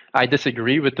feature. I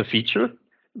disagree with the feature,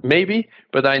 maybe,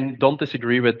 but I don't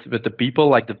disagree with the people.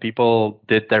 Like the people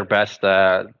did their best,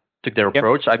 took their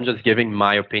approach. I'm just giving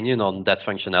my opinion on that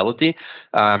functionality,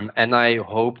 and I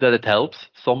hope that it helps.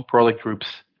 Some product groups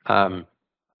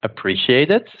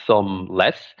appreciate it, some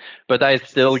less, but I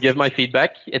still give my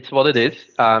feedback. It's what it is.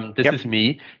 This is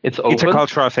me. It's open. It's a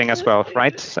cultural thing as well,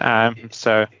 right?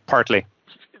 So partly.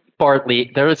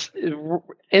 There's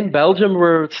in Belgium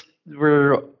we're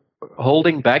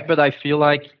holding back, but I feel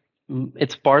like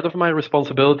it's part of my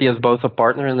responsibility as both a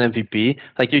partner and MVP.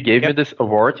 Like you gave me this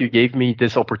award, you gave me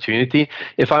this opportunity.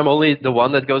 If I'm only the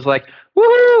one that goes like,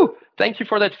 woohoo, thank you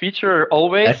for that feature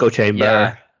always. Echo chamber.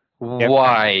 Yeah.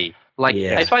 Why? Like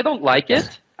if I don't like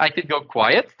it, I could go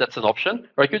quiet. That's an option.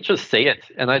 Or I could just say it.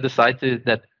 And I decided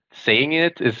that saying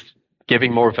it is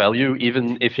giving more value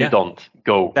even if you don't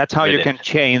go. That's how you can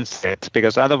change it,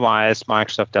 because otherwise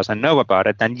Microsoft doesn't know about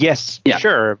it. And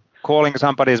sure, calling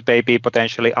somebody's baby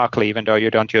potentially ugly, even though you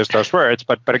don't use those words.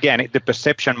 But again, the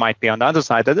perception might be on the other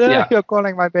side that you're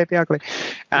calling my baby ugly.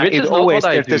 Which is always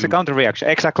there's a counter reaction.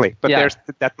 Exactly. But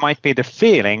that might be the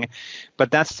feeling, but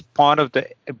that's part of the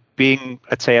being,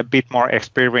 let's say, a bit more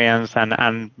experienced and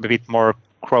a bit more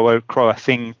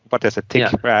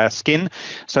skin,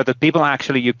 so that people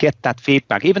actually, you get that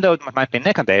feedback, even though it might be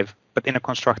negative, but in a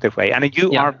constructive way. And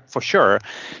you are for sure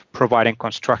providing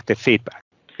constructive feedback.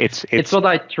 It's what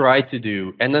I try to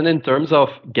do. And then in terms of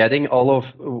getting all of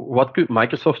what could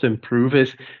Microsoft improve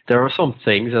is there are some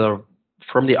things that are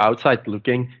from the outside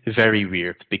looking very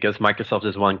weird because Microsoft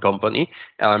is one company.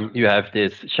 You have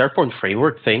this SharePoint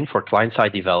framework thing for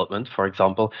client-side development, for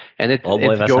example, and it's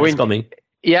going. Coming.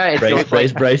 Yeah, it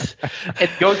brace. It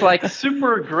goes like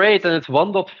super great, and it's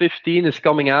 1.15 is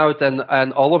coming out, and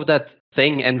all of that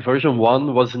thing. And version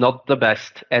 1 was not the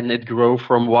best, and it grew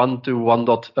from 1 to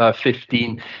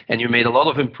 1.15, and you made a lot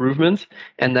of improvements.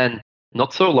 And then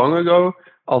not so long ago,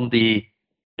 on the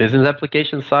business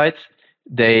application side,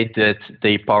 they did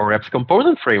the Power Apps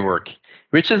component framework,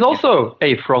 which is also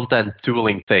a front-end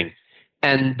tooling thing.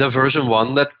 And the version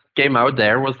 1 that came out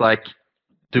there was like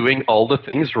doing all the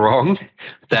things wrong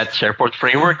that SharePoint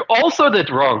framework also did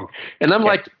wrong. And I'm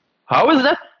like, how is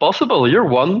that possible? You're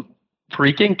one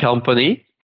freaking company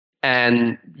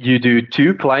and you do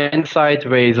two client-side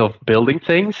ways of building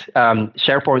things.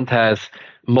 SharePoint has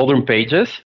modern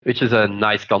pages, which is a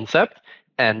nice concept,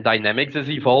 and Dynamics is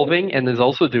evolving and is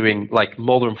also doing like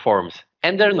modern forms,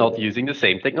 and they're not using the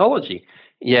same technology.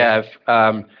 You have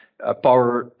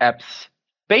Power Apps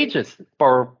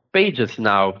Power Pages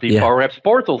now, the Power Apps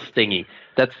Portals thingy,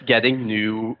 that's getting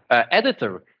new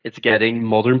editor. It's getting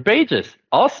modern pages.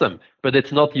 Awesome. But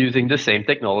it's not using the same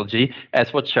technology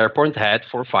as what SharePoint had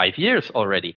for 5 years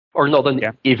already, or not an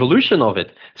evolution of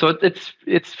it. So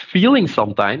it's feeling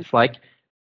sometimes like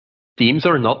teams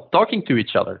are not talking to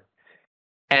each other.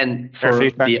 And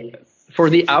for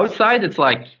the outside, it's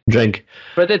like drink.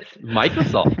 But it's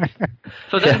Microsoft.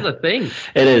 So that's the thing.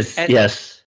 It is,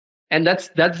 yes. And that's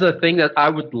the thing that I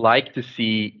would like to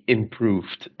see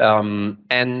improved.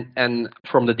 And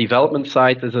from the development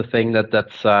side, there's a thing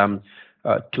that's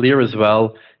clear as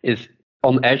well, is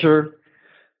on Azure,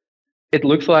 it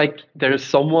looks like there's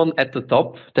someone at the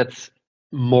top that's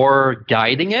more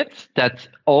guiding it, that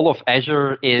all of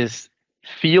Azure is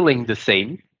feeling the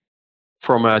same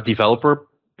from a developer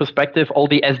perspective. All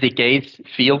the SDKs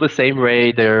feel the same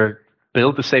way, they're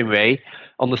built the same way.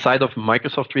 on the side of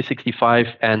Microsoft 365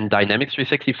 and Dynamics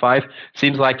 365,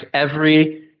 seems like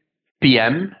every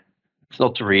PM, it's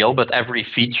not real, but every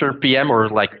feature PM or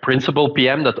like principal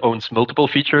PM that owns multiple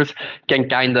features can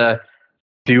kind of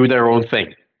do their own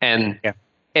thing. And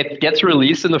it gets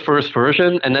released in the first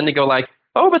version, and then they go like,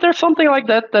 oh, but there's something like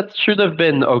that that should have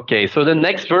been okay. So the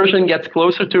next version gets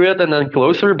closer to it and then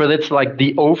closer, but it's like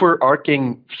the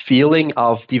overarching feeling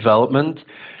of development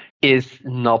is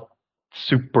not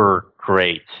super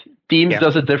great. Teams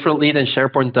does it differently than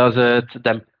SharePoint does it,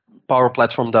 than Power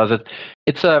Platform does it.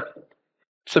 It's a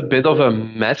bit of a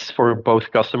mess for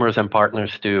both customers and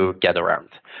partners to get around.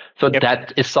 So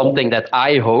that is something that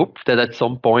I hope that at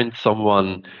some point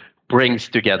someone brings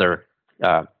together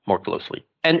more closely.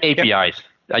 And APIs,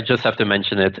 I just have to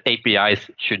mention it. APIs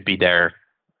should be there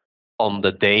on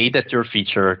the day that your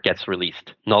feature gets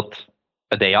released, not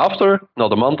a day after,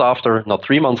 not a month after, not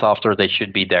 3 months after. They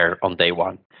should be there on day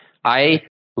one. I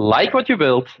like what you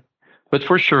built, but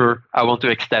for sure, I want to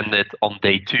extend it on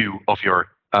day 2 of your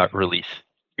release.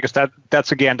 Because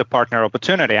that's again the partner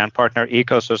opportunity and partner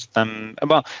ecosystem.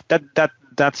 Well,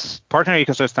 that's partner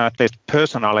ecosystem, at least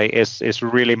personally, is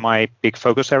really my big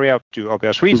focus area to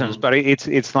obvious reasons. But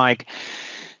it's like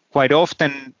quite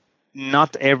often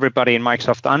not everybody in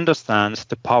Microsoft understands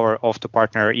the power of the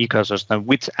partner ecosystem,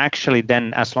 which actually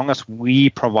then, as long as we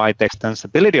provide the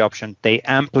extensibility option, they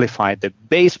amplify the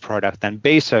base product and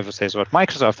base services what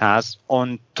Microsoft has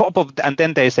on top of, and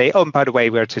then they say, oh, by the way,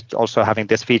 we're just also having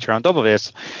this feature on top of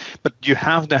this. But you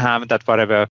have to have that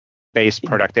whatever base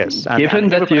product is. Given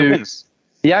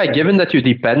that you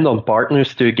depend on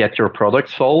partners to get your product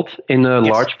sold in a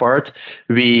large part,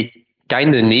 we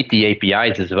kind of need the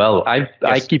APIs as well.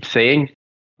 I keep saying,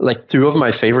 like, 2 of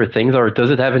my favorite things are, does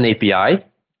it have an API?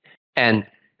 And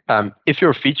if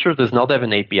your feature does not have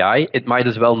an API, it might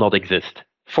as well not exist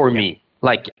for me.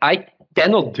 Like, I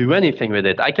cannot do anything with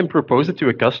it. I can propose it to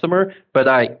a customer,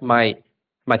 but my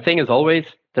thing is always,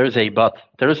 there's a but.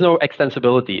 There is no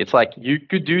extensibility. It's like, you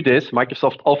could do this.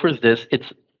 Microsoft offers this.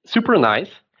 It's super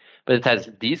nice, but it has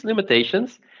these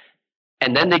limitations.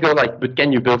 And then they go like, but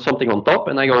can you build something on top?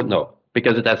 And I go, no,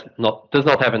 because it does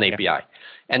not have an API.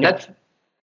 And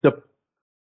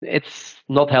it's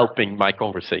not helping my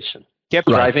conversation.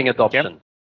 Driving adoption.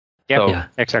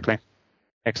 Exactly.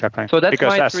 So that's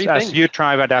because my 3 things. As you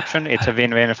drive adoption, it's a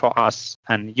win-win for us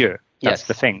and you. That's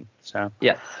the thing. So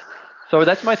So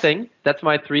that's my thing. That's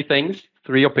my 3 things,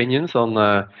 3 opinions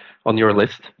on your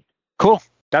list. Cool.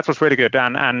 That was really good,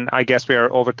 and I guess we are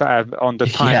over on the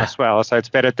time as well. So it's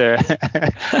better to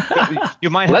you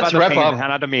might have other things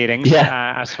and other meetings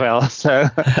as well. So,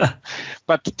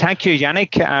 but thank you,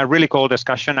 Yannick. Really cool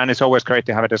discussion, and it's always great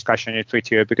to have a discussion with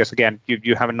you because again,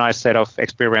 you have a nice set of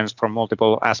experience from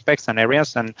multiple aspects and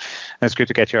areas, and it's good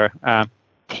to get your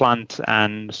blunt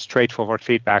and straightforward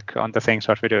feedback on the things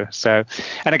that we do. So,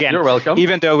 and again, you're welcome.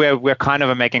 Even though we're kind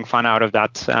of making fun out of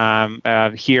that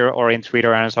here or in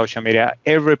Twitter and social media,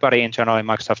 everybody in general in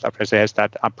Microsoft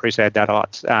appreciate that a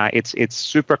lot. It's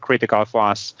super critical for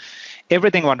us.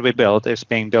 Everything what we build is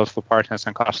being built for partners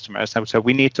and customers, and so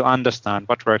we need to understand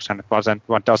what works and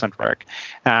what doesn't work.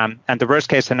 And the worst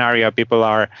case scenario, people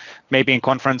are maybe in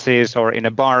conferences or in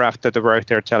a bar after the work,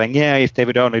 they're telling, if they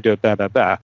would only do blah blah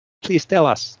blah. Please tell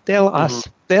us.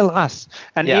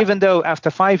 And even though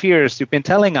after 5 years you've been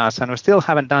telling us and we still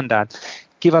haven't done that,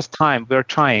 give us time. We're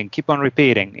trying. Keep on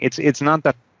repeating. It's not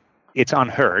that it's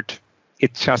unheard.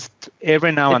 It's just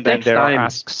every now and then there are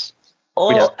asks.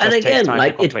 Oh, and again,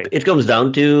 like it comes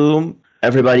down to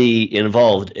everybody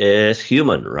involved is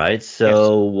human, right?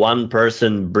 So one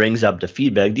person brings up the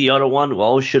feedback. The other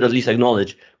one, should at least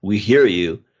acknowledge, we hear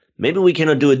you. Maybe we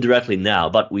cannot do it directly now,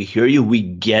 but we hear you. We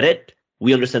get it.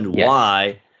 We understand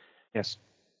why. Yes.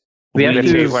 We have to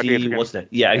see what's that.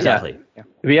 Yeah, exactly. Yeah.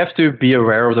 We have to be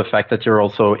aware of the fact that you're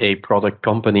also a product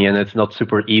company, and it's not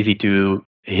super easy to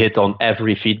hit on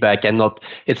every feedback. And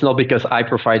it's not because I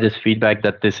provide this feedback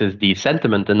that this is the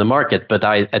sentiment in the market, but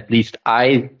at least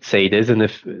I say this, and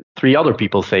if 3 other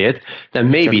people say it, then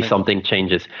maybe something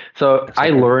changes. So I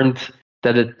learned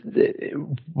that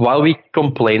while we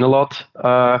complain a lot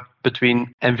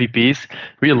between MVPs,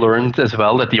 we learned as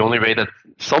well that the only way that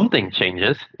something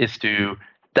changes is to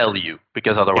tell you,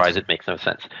 because otherwise it makes no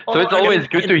sense. So it's always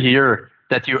good to hear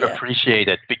that you appreciate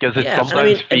it, because it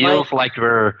sometimes feels like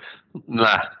we're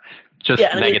just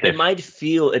negative. It might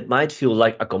feel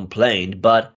like a complaint,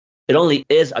 but it only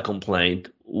is a complaint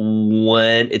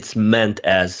when it's meant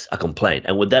as a complaint.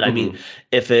 And with that, I mean,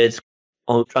 if it's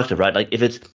constructive, right? Like if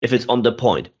it's on the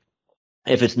point.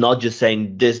 if it's not just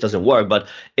saying this doesn't work, but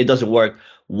it doesn't work,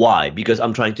 why? Because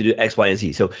I'm trying to do X, Y, and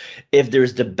Z. So if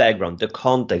there's the background, the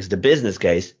context, the business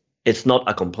case, it's not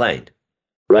a complaint,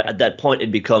 right? At that point,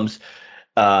 it becomes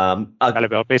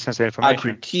valuable business information. A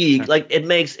critique. Like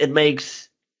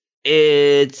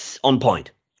it's on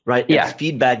point, right? Yeah. It's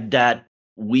feedback that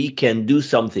we can do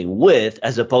something with,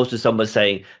 as opposed to someone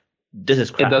saying, this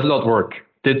is crap. It does not work.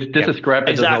 This is crap.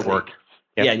 It does not work.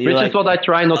 Yeah, which is what I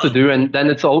try not to do, and then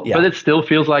it's all. Yeah. But it still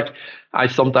feels like I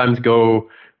sometimes go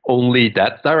only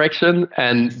that direction,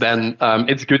 and then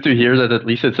it's good to hear that at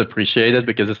least it's appreciated,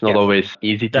 because it's not always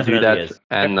easy to do that. Is.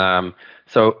 And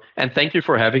and thank you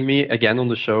for having me again on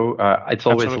the show. It's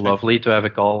always lovely to have a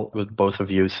call with both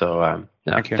of you. So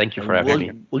thank you for having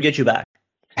me. We'll get you back.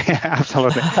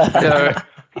 Absolutely.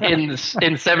 In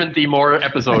 70 more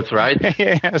episodes, right?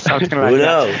 Yeah, something like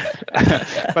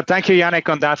that. But thank you, Yannick,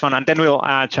 on that one. And then we'll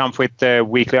jump with the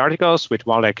weekly articles with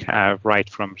Waldek right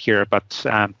from here. But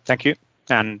thank you.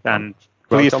 And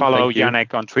please follow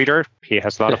Yannick on Twitter. He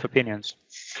has a lot of opinions.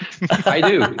 I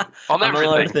do. On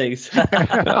everything.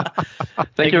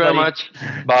 Thank you very much.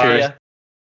 Bye. Cheers.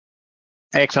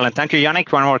 Excellent. Thank you, Yannick,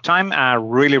 one more time.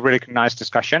 Really, really nice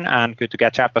discussion, and good to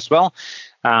catch up as well.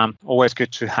 Always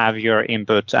good to have your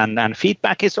input, and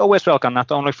feedback is always welcome, not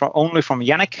only from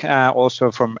Yannick,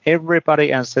 also from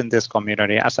everybody else in this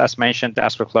community. As mentioned,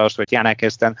 as we close with Yannick,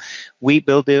 is that we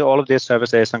build all of these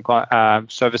services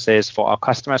and services for our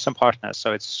customers and partners.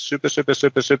 So it's super, super,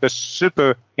 super, super,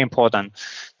 super important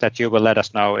that you will let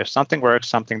us know if something works,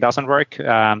 something doesn't work.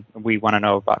 We want to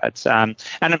know about it.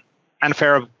 And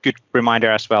fair, good reminder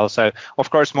as well. So,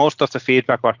 of course, most of the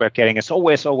feedback what we're getting is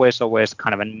always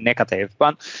kind of a negative.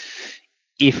 But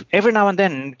if every now and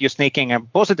then you're sneaking a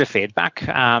positive feedback,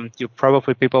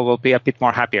 people will be a bit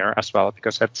more happier as well,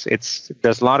 because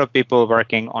there's a lot of people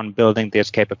working on building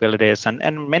these capabilities, and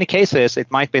in many cases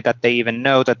it might be that they even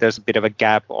know that there's a bit of a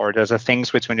gap, or there's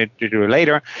things which we need to do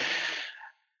later.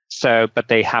 So, but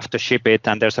they have to ship it,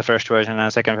 and there's a first version and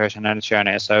a second version and a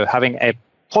journey. So having a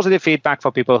positive feedback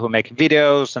for people who make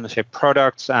videos and ship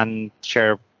products and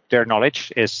share their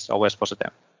knowledge is always positive.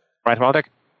 Right, Waldek?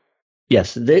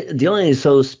 Yes. The only,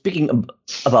 so speaking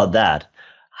about that,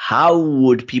 how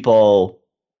would people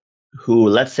who,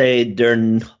 let's say they're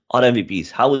not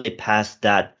MVPs, how would they pass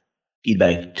that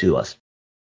feedback to us?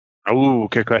 Oh,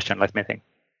 good question. Let me think.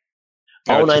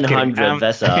 0900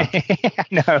 Vesa.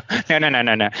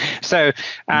 No. So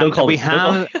we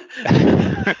have...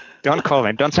 Don't call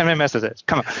me. Don't send me messages.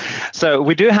 Come on. So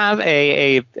we do have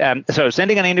so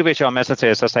sending an individual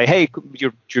messages to say, hey,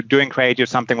 you're doing great,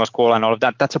 something was cool and all of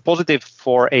that. That's a positive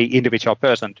for a individual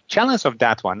person. The challenge of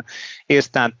that one is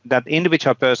that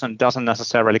individual person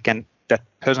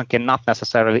cannot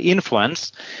necessarily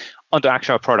influence on the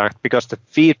actual product, because the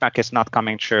feedback is not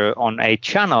coming through on a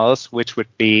channels, which would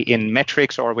be in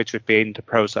metrics or which would be in the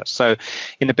process. So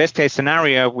in the best case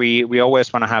scenario, we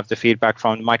always want to have the feedback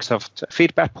from Microsoft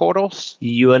feedback portals.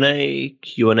 Q&A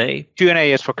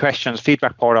is for questions.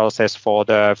 Feedback portals is for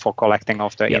collecting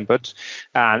of the input.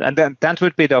 And then that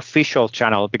would be the official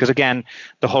channel, because again,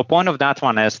 the whole point of that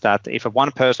one is that if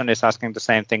one person is asking the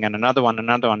same thing and another one,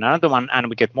 and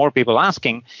we get more people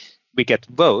asking, we get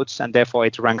votes, and therefore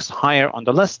it ranks higher on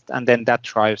the list, and then that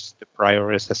drives the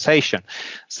prioritization.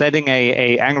 Sending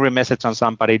a angry message on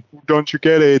somebody, don't you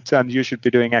get it, and you should be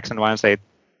doing X and Y and Z,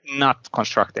 not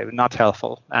constructive, not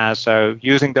helpful. So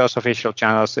using those official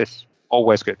channels is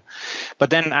always good. But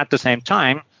then at the same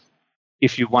time,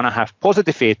 if you want to have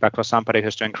positive feedback for somebody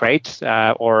who's doing great,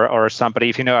 or somebody,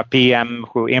 if you know a PM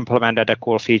who implemented a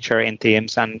cool feature in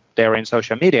Teams and they're in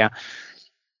social media,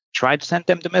 try to send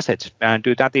them the message and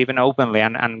do that even openly,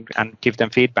 and give them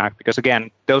feedback, because again,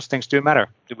 those things do matter.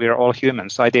 We are all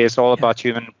humans. So idea is all about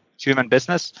human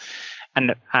business,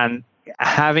 and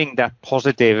having that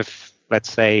positive, let's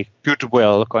say,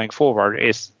 goodwill going forward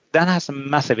that has a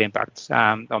massive impact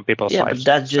on people's lives.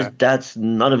 But that's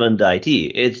not even the IT.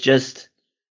 It's just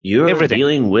you're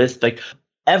dealing with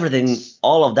everything.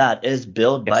 All of that is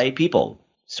built by people.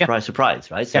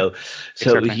 Surprise, right? So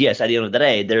yes, at the end of the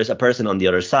day, there's a person on the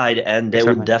other side, and they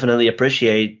would definitely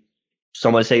appreciate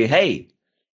someone saying, hey,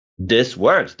 this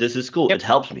works, this is cool, it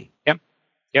helps me.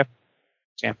 Yeah.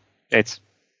 It's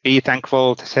be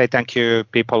thankful, to say thank you,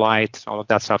 be polite, all of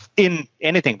that stuff in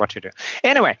anything what you do.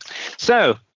 Anyway,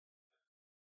 so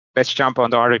let's jump on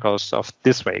the articles of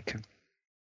this week.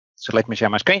 So let me share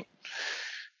my screen.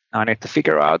 I need to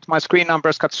figure out, my screen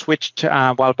numbers got switched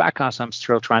a while back, as I'm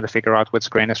still trying to figure out which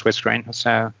screen is which screen.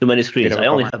 So too many screens. I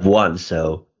only have one,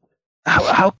 so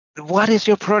what is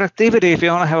your productivity if you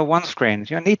only have one screen?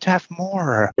 You need to have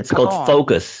more. It's called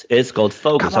focus.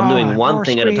 I'm doing one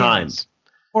thing at a time.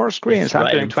 Four screens. It's I'm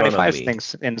right doing in front of 25 me.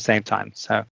 things in the same time.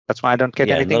 So that's why I don't get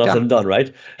anything none of done. them done,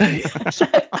 right?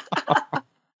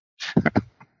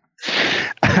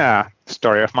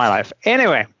 Story of my life.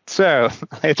 Anyway, so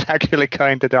let's actually go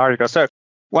into the article. So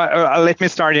let me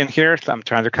start in here. I'm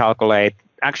trying to calculate.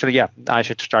 Actually, yeah, I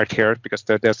should start here because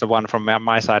there's the one from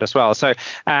my side as well. So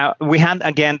we had,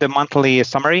 again, the monthly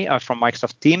summary from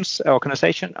Microsoft Teams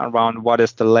organization around what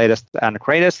is the latest and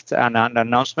greatest and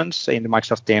announcements in the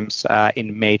Microsoft Teams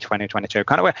in May 2022.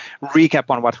 Kind of a recap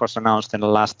on what was announced in the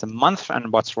last month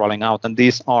and what's rolling out. And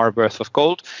these are worth of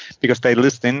gold because they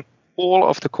list in all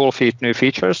of the cool new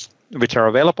features which are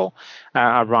available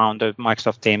around the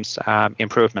Microsoft Teams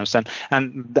improvements.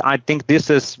 And I think this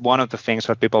is one of the things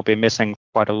that people have been missing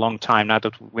quite a long time now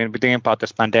that we're thinking about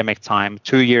this pandemic time,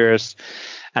 2 years,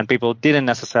 and people didn't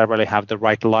necessarily have the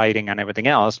right lighting and everything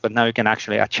else, but now you can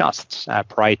actually adjust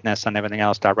brightness and everything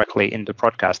else directly in the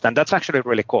broadcast. And that's actually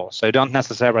really cool. So you don't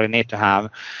necessarily need to have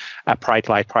a bright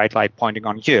light pointing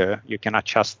on you. You can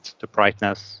adjust the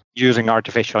brightness using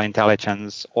artificial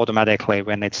intelligence automatically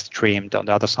when it's streamed on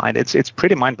the other side. It's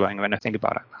pretty mind-blowing when I think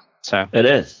about it. So it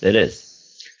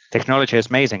is. Technology is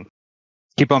amazing.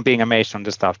 Keep on being amazed on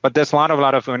this stuff. But there's a lot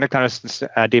of we're not going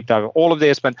to deep dive all of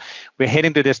this, but we're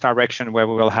heading to this direction where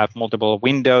we will have multiple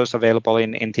windows available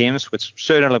in Teams, which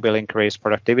certainly will increase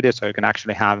productivity. So you can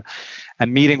actually have a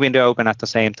meeting window open at the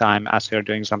same time as you're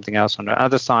doing something else on the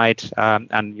other side,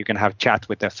 and you can have chat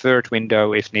with the third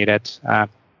window if needed.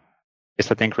 Is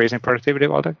that increasing productivity,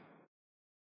 Walter?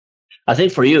 I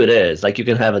think for you it is. Like you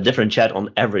can have a different chat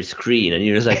on every screen, and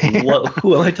you're just like,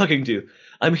 who am I talking to?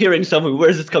 I'm hearing someone. Where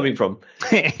is this coming from?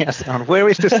 Yes, where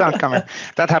is this sound coming?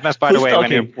 That happens, by the way,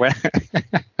 when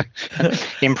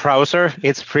in browser.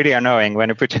 It's pretty annoying when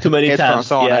you put too many headphones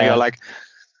tabs, on and you're like,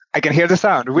 I can hear the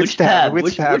sound. Which tab?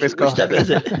 Which tab is called? Which tab is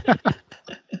it?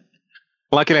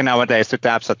 Luckily nowadays the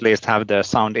tabs at least have the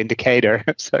sound indicator,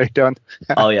 so you don't.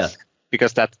 Oh yeah.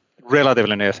 Because that's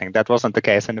relatively new thing. That wasn't the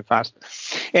case in the past.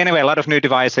 Anyway, a lot of new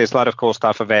devices, a lot of cool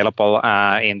stuff available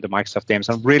in the Microsoft Teams,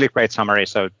 and really great summary.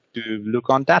 So do look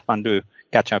on that one, do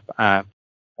catch up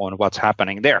on what's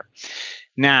happening there.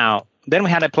 Now, then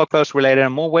we had a blog post related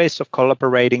on more ways of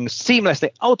collaborating seamlessly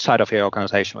outside of your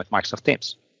organization with Microsoft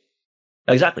Teams.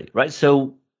 Exactly, right?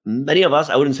 So many of us,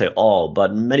 I wouldn't say all,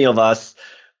 but many of us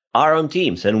are on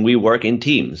teams and we work in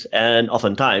teams. And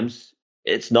oftentimes,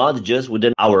 it's not just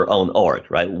within our own org,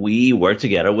 right? We work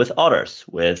together with others,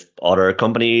 with other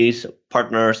companies,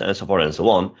 partners, and so forth and so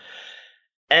on.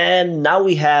 And now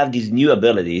we have these new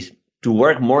abilities to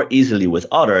work more easily with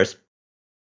others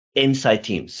inside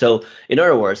teams. So in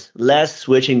other words, less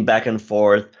switching back and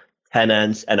forth,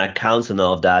 tenants and accounts and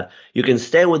all of that. You can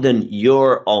stay within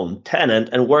your own tenant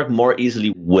and work more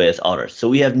easily with others. So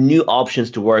we have new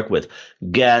options to work with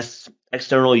guests,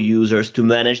 external users to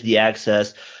manage the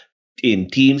access in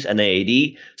Teams and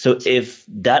AAD. So if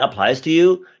that applies to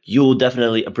you, you will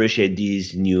definitely appreciate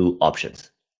these new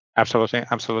options. Absolutely.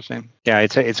 Yeah,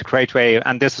 it's a great way.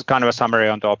 And this is kind of a summary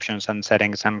on the options and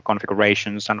settings and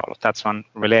configurations and all of that's one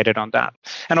related on that.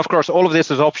 And of course, all of this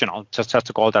is optional, just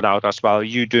to call that out as well.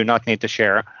 You do not need to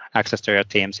share access to your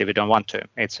Teams if you don't want to.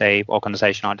 It's a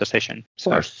organizational decision.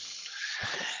 Of course.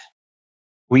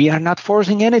 We are not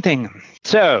forcing anything.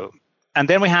 So, and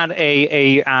then we had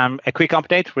a quick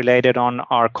update related on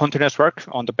our continuous work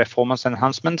on the performance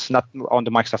enhancements, not on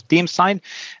the Microsoft Teams side,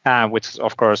 which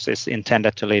of course is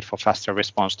intended to lead for faster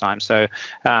response time. So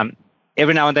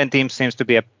every now and then Teams seems to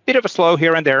be a bit of a slow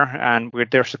here and there, and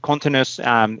there's a continuous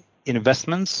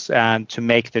investments to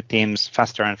make the teams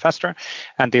faster and faster.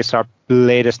 And these are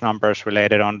latest numbers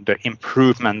related on the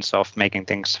improvements of making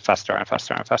things faster and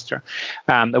faster and faster.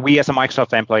 We as a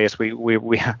Microsoft employees,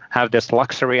 we have this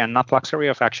luxury and not luxury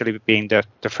of actually being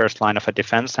the first line of a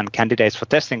defense and candidates for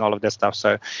testing all of this stuff.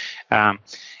 So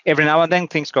every now and then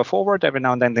things go forward, every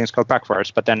now and then things go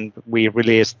backwards, but then we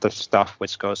release the stuff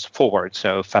which goes forward,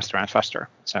 so faster and faster.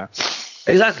 So.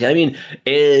 Exactly. I mean,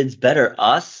 it's better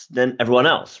us than everyone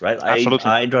else, right? Absolutely.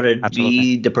 I'd rather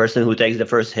be the person who takes the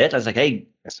first hit. I was like, hey,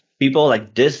 people,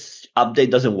 like this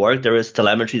update doesn't work. There is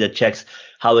telemetry that checks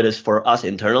how it is for us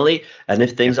internally. And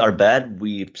if things are bad,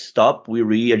 we stop, we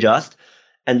readjust,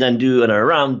 and then do another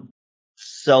round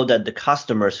so that the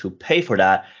customers who pay for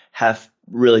that have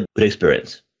really good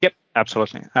experience. Yep,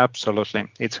 absolutely.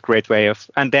 It's a great way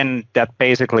of, and then that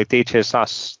basically teaches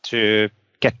us to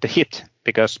get the hit.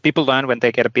 Because people learn when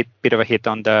they get a bit of a hit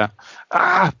on the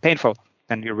painful.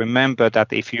 Then you remember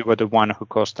that if you were the one who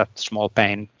caused that small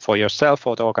pain for yourself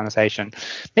or the organization,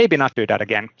 maybe not do that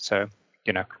again. So,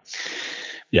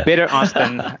 better us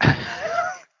than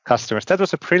customers. That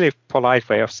was a pretty polite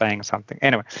way of saying something.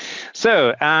 Anyway,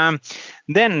 so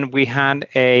Then we had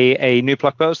a new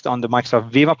blog post on the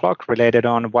Microsoft Viva blog related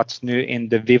on what's new in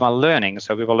the Viva Learning.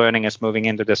 So Viva Learning is moving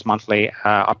into this monthly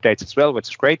updates as well, which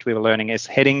is great. Viva Learning is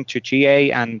heading to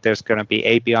GA, and there's going to be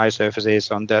API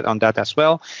services on that as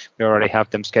well. We already have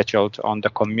them scheduled on the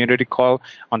community call,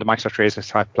 on the Microsoft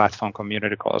 365 platform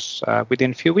community calls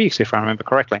within a few weeks, if I remember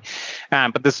correctly.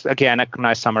 But this, again, a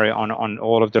nice summary on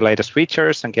all of the latest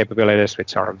features and capabilities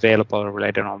which are available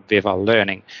related on Viva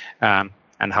Learning.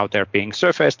 And how they're being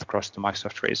surfaced across the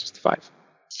Microsoft 365.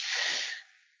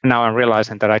 Now I'm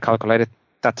realizing that I calculated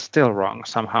that still wrong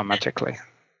somehow magically.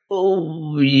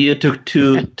 Oh, you took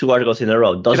two articles in a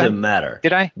row. Doesn't matter.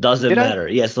 Did I? Doesn't matter.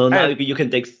 Yeah, so now you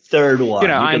can take third one.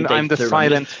 I'm the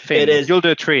silent Finn. You'll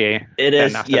do three. It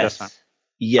is, yes.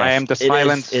 Yes. I am the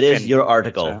silent Finn. It is your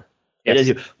article. So, yes. It is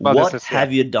your. Well, what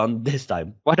have you done this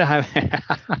time? What have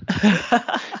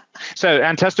So,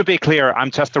 and just to be clear,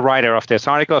 I'm just the writer of this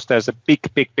article. There's a big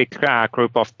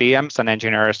group of PMs and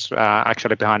engineers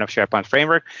actually behind of SharePoint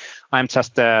Framework. I'm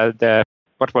just the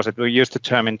what was it? We used the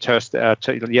term in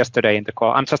yesterday in the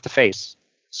call. I'm just the face.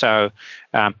 So,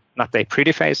 not a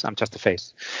pretty face. I'm just a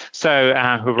face. So,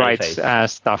 who writes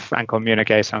stuff and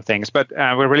communicates on things. But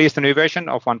we released a new version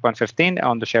of 1.15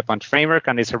 on the SharePoint Framework,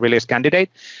 and it's a release candidate.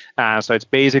 So it's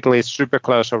basically super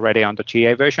close already on the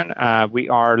GA version. We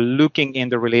are looking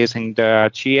into releasing the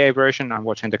GA version. I'm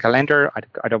watching the calendar.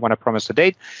 I don't want to promise a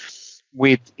date.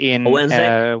 Within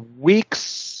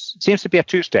weeks. Seems to be a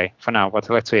Tuesday for now, but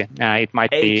let's see. It might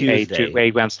be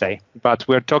a Wednesday. But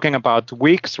we're talking about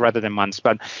weeks rather than months.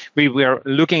 But we are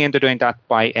looking into doing that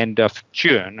by end of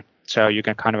June. So you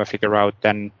can kind of figure out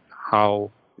then how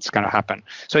it's going to happen.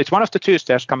 So it's one of the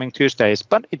Tuesdays, coming Tuesdays,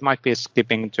 but it might be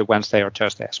skipping to Wednesday or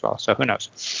Thursday as well. So who knows?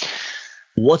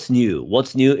 What's new?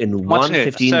 What's new in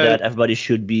 1.15 that everybody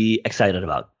should be excited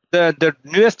about? The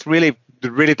newest really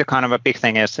the kind of a big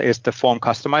thing is the form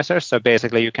customizer. So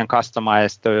basically you can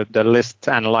customize the list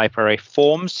and library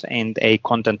forms in a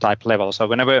content type level. So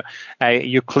whenever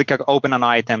you click open an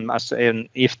item,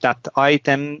 if that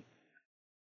item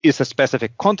is a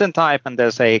specific content type and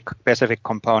there's a specific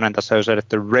component associated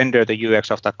to render the UX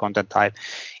of that content type,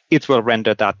 it will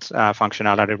render that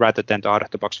functionality rather than the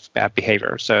out-of-the-box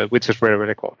behavior. So, which is really,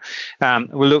 really cool.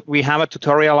 We have a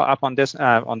tutorial up on this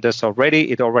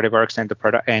already. It already works in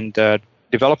the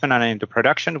development and in the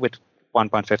production with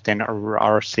 1.15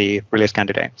 RC release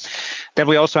candidate. Then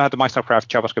we also have the Microsoft Graph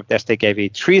JavaScript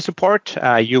SDK v3 support.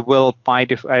 You will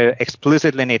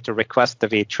explicitly need to request the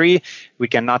v3. We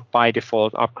cannot by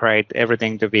default upgrade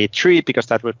everything to v3 because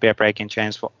that would be a break-in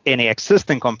change for any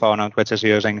existing component which is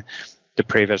using the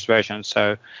previous version.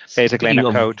 So basically in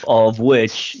the code of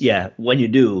which, when you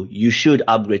do, you should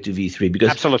upgrade to v3 because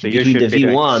absolutely between the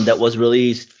v1 that was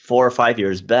released 4 or 5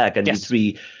 years back and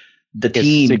v3, the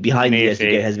team behind the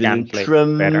SDK has been doing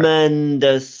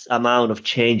tremendous amount of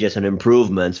changes and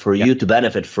improvements for you to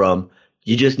benefit from.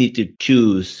 You just need to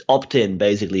choose opt-in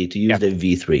basically to use the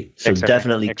v3. So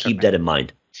definitely keep that in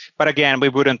mind. But again, we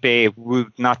would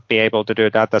not be able to do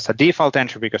that as a default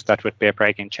entry because that would be a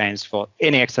breaking change for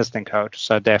any existing code.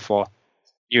 So therefore,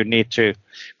 you need to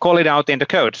call it out in the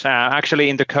code. Actually,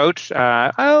 in the code,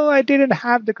 I didn't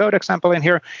have the code example in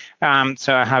here.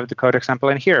 So I have the code example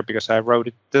in here because I wrote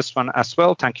this one as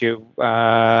well. Thank you,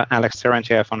 Alex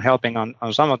Terentiev, on helping on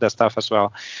some of the stuff as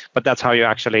well. But that's how you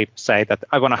actually say that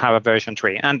I want to have a version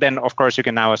 3. And then, of course, you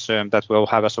can now assume that we'll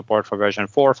have a support for version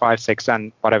 4, 5, 6,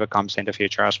 and whatever comes in the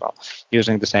future as well,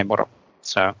 using the same model.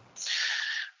 So,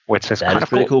 which is kind of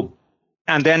pretty cool.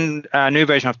 And then a new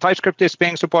version of TypeScript is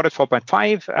being supported,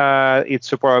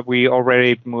 4.5. We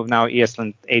already moved now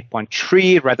ESLint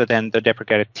 8.3 rather than the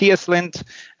deprecated TSLint,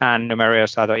 and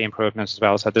numerous other improvements as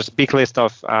well. So there's a big list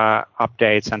of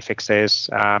updates and fixes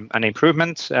and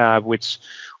improvements, which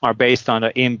are based on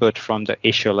the input from the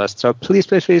issue list. So please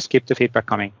keep the feedback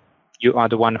coming. You are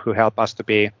the one who help us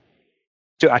to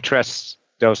address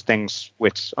those things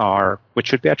which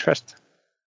should be addressed.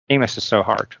 English is so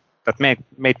hard. That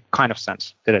made kind of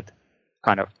sense, did it?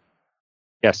 Kind of.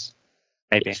 Yes,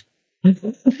 maybe.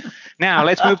 Now,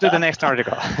 let's move to the next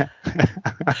article.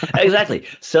 Exactly.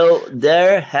 So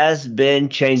there has been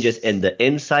changes in the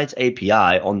Insights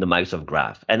API on the Microsoft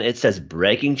Graph. And it says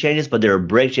breaking changes, but there are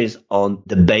break changes on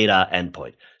the beta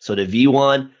endpoint. So the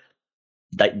V1,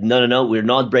 no, we're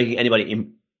not breaking anybody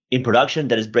in production.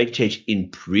 That is break change in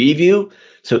preview.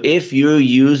 So if you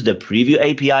use the preview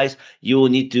APIs, you will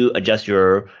need to adjust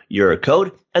your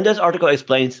code. And this article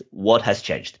explains what has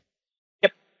changed.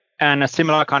 Yep. And a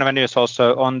similar kind of news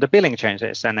also on the billing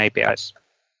changes and APIs.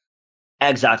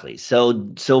 Exactly.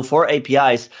 So for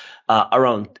APIs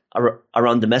around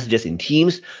the messages in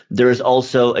Teams, there is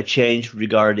also a change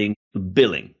regarding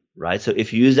billing, right? So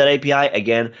if you use that API,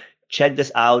 again, check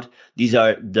this out. These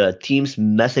are the Teams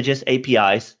messages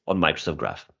APIs on Microsoft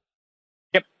Graph.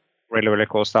 Yep, really, really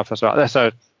cool stuff as well. That's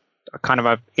a kind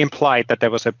of implied that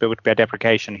there would be a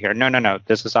deprecation here. No.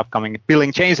 This is upcoming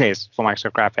billing changes for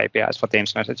Microsoft Graph APIs for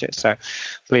Teams messages. So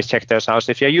please check those out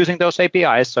if you're using those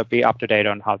APIs. So be up to date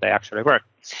on how they actually work.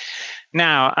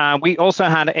 Now, we also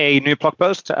had a new blog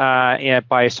post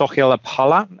by Sohil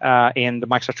Pala in the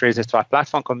Microsoft 365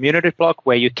 platform community blog,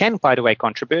 where you can, by the way,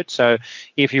 contribute. So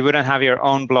if you wouldn't have your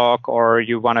own blog or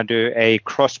you want to do a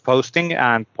cross-posting,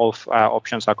 and both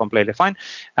options are completely fine,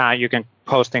 you can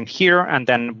post in here, and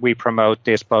then we promote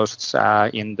these posts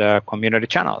in the community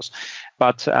channels.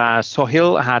 But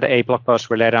Sohil had a blog post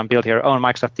related on build your own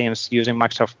Microsoft Teams using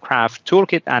Microsoft Graph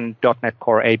Toolkit and .NET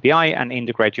Core API and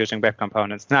integrate using web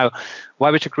components. Now,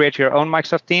 why would you create your own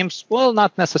Microsoft Teams? Well,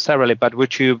 not necessarily, but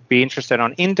would you be interested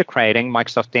in integrating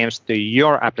Microsoft Teams to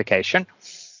your application?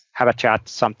 Have a chat,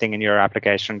 something in your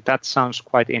application. That sounds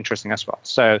quite interesting as well.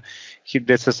 So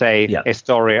this is a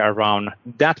story around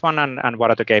that one and what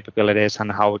are the capabilities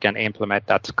and how we can implement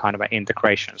that kind of an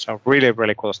integration. So really,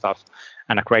 really cool stuff,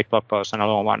 and a great blog post and a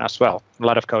long one as well. A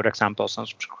lot of code examples and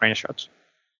screenshots.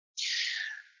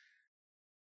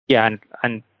 Yeah,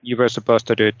 and you were supposed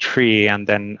to do 3, and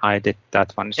then I did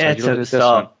that one. So you did this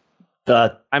one.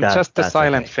 I'm just a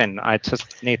silent Finn. I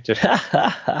just need to.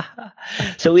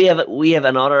 So we have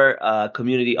another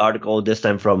community article, this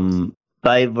time from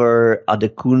Diver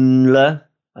Adekunle.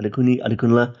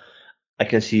 I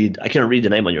can read the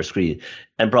name on your screen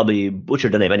and probably butcher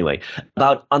the name anyway,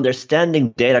 about understanding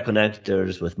data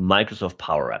connectors with Microsoft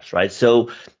Power Apps, right?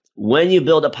 So when you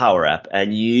build a Power App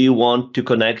and you want to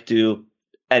connect to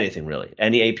anything really,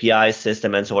 any API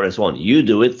system and so on and so on, you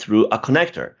do it through a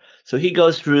connector. So he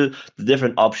goes through the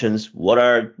different options. What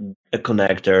are the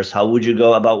connectors? How would you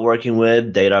go about working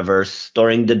with Dataverse,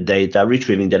 storing the data,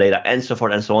 retrieving the data, and so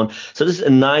forth and so on. So this is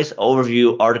a nice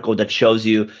overview article that shows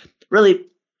you really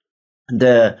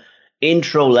the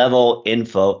intro level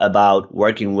info about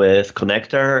working with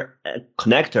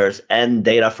connectors and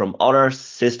data from other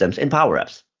systems in Power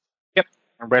Apps. Yep,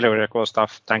 really, really cool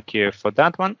stuff. Thank you for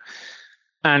that one.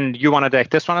 And you want to take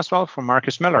this one as well from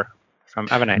Marcus Miller from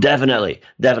Avenate?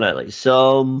 Definitely.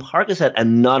 So Marcus had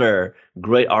another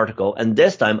great article, and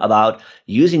this time about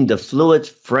using the Fluid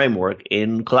framework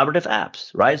in collaborative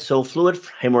apps, right? So Fluid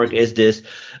framework is this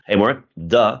framework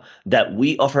that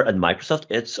we offer at Microsoft.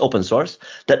 It's open source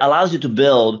that allows you to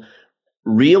build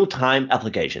real-time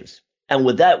applications. And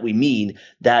with that, we mean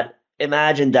that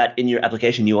imagine that in your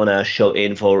application, you want to show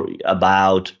info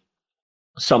about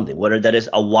something, whether that is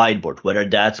a whiteboard, whether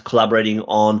that's collaborating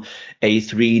on a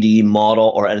 3D model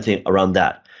or anything around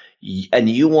that. And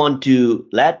you want to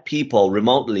let people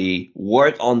remotely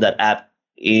work on that app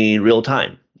in real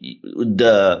time.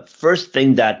 The first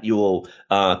thing that you will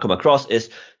come across is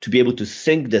to be able to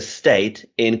sync the state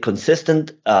in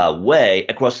consistent way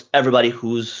across everybody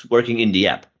who's working in the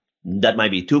app. That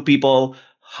might be 2 people,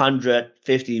 100,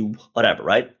 50, whatever,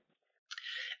 right?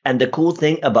 And the cool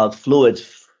thing about Fluid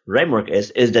framework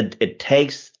is that it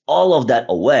takes all of that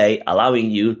away, allowing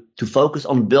you to focus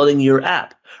on building your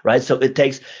app, right? So it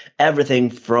takes everything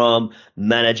from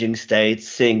managing states,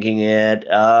 syncing it,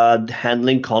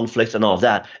 handling conflicts and all of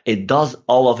that. It does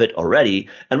all of it already.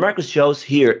 And Marcus shows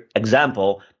here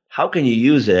example, how can you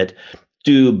use it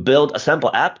to build a sample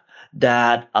app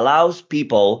that allows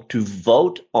people to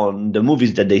vote on the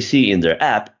movies that they see in their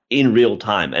app in real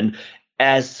time. And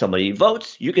as somebody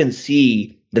votes, you can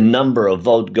see the number of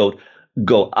votes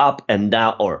go up and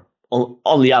down, or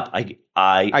only up.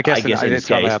 I guess in this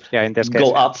case, in this case,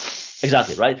 go up.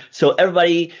 Exactly, right? So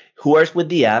everybody who works with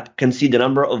the app can see the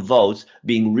number of votes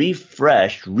being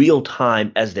refreshed real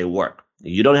time as they work.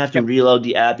 You don't have to reload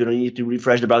the app. You don't need to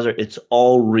refresh the browser. It's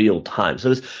all real time.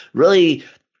 So it's really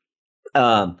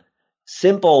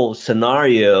simple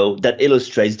scenario that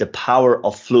illustrates the power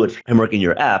of Fluid framework in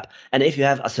your app. And if you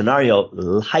have a scenario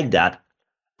like that,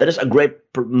 that is a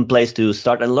great place to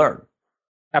start and learn.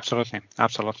 Absolutely.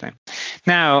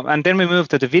 Now, and then we move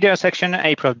to the video section.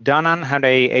 April Dunnan had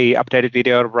a updated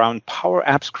video around Power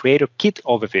Apps Creator Kit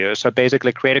overview. So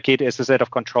basically, Creator Kit is a set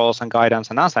of controls and guidance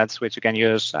and assets which you can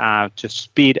use to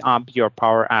speed up your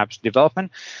Power Apps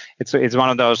development. It's one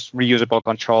of those reusable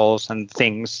controls and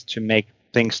things to make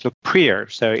things look prettier.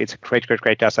 So it's a great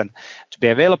asset to be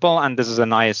available. And this is a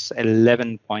nice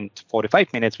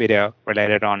 11.45 minutes video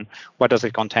related on what does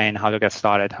it contain, how to get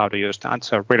started, how to use that.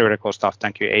 So really cool stuff.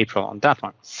 Thank you, April, on that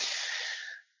one.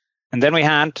 And then we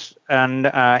had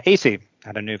AC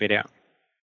had a new video.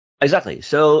 Exactly.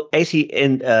 So AC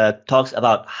talks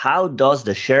about how does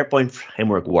the SharePoint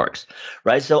framework works,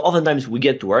 right? So oftentimes we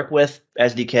get to work with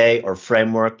SDK or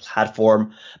framework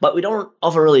platform, but we don't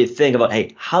often really think about,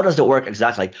 hey, how does it work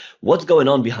exactly? Like, what's going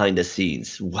on behind the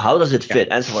scenes? How does it fit?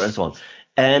 And so on and so on.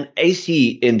 And AC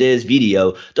in this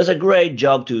video does a great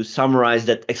job to summarize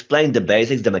that, explain the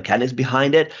basics, the mechanics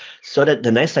behind it, so that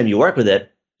the next time you work with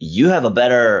it, you have a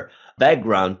better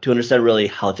background to understand really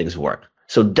how things work.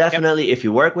 So definitely, if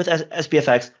you work with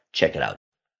SPFX, check it out.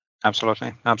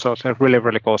 Absolutely. Really,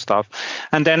 really cool stuff.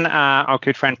 And then our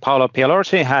good friend Paolo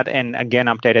Pialorsi had an again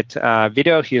updated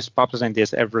video. He's publishing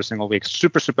this every single week.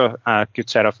 Super good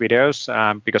set of videos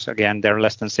because again, they're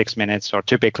less than 6 minutes or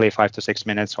typically 5 to 6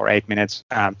 minutes or 8 minutes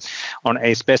on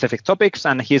a specific topics.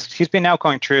 And he's been now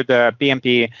going through the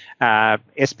PnP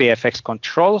SPFX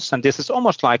controls. And this is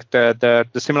almost like the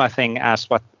similar thing as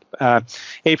what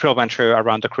April went through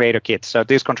around the creator kit. So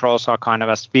these controls are kind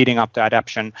of speeding up the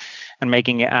adoption and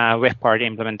making web part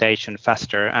implementation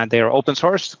faster. And they are open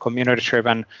source,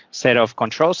 community-driven set of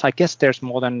controls. I guess there's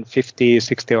more than 50,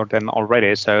 60 of them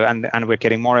already. So and we're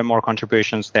getting more and more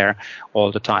contributions there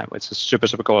all the time, which is super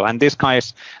cool. And this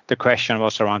guys, the question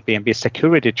was around PnP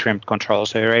security trimmed controls.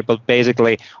 So you're able to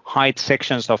basically hide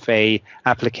sections of a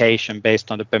application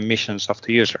based on the permissions of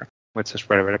the user, which is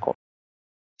very cool.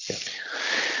 Yeah.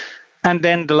 And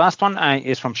then the last one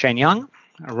is from Shane Young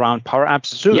around Power Apps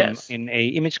Zoom in a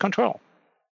image control.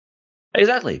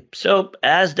 Exactly. So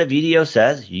as the video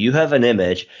says, you have an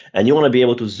image and you want to be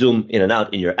able to zoom in and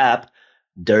out in your app.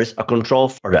 There's a control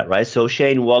for that, right? So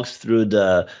Shane walks through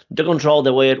the control,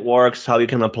 the way it works, how you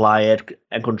can apply it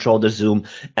and control the zoom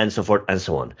and so forth and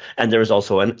so on. And there's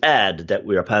also an ad that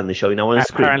we're apparently showing now on the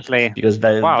screen. Because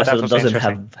Vessel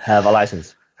doesn't have a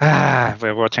license.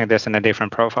 We're watching this in a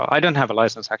different profile. I don't have a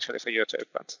license actually for YouTube,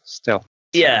 but still.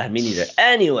 Yeah, me neither.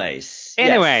 Anyways.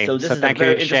 Anyway, so this is thank a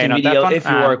very you, interesting Shane, video. If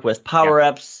you work with Power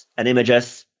Apps and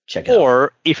images, check it out.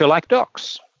 Or if you like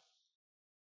dogs,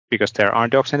 because there are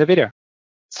dogs in the video.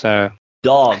 So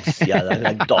dogs, yeah, I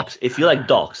like dogs. If you like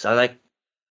dogs, I like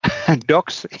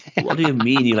dogs. What do you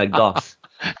mean you like dogs?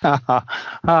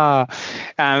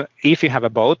 If you have a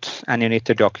boat and you need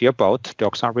to dock your boat,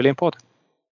 dogs are really important.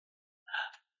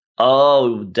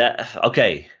 Oh,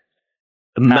 okay.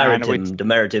 The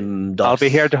maritime dogs. I'll be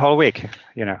here the whole week,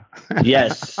 you know.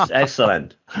 Yes,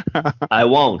 excellent. I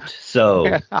won't,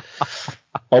 so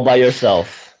all by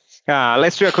yourself.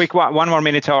 Let's do a quick one more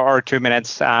minute or 2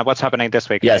 minutes. What's happening this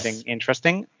week? Yes. Anything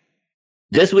interesting?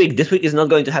 This week is not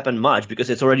going to happen much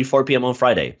because it's already 4 p.m. on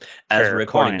Friday as we're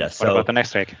recording this. What about the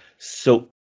next week? So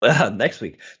next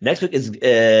week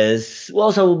is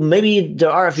well. So maybe there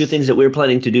are a few things that we're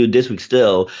planning to do this week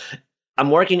still.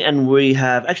 I'm working, and we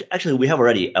have actually we have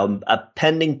already a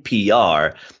pending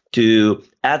PR to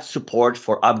add support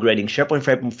for upgrading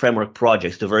SharePoint framework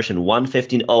projects to version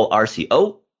 1.15.0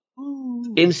 RCO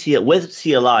with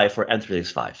CLI for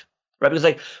M365. Right, because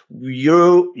like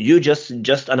you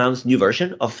just announced new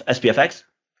version of SPFX.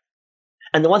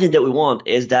 And the one thing that we want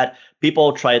is that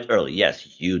people try it early.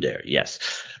 Yes, you there. Yes.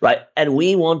 Right. And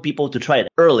we want people to try it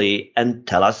early and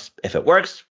tell us if it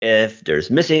works, if there's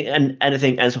missing and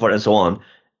anything and so forth and so on.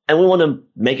 And we want to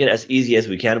make it as easy as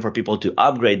we can for people to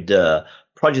upgrade the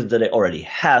projects that they already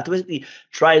have, to basically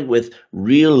try it with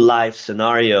real life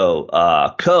scenario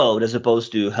code as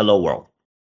opposed to Hello World.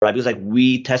 Right. Because like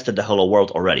we tested the Hello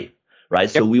World already. Right.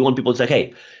 Yep. So we want people to say,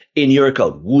 hey, in your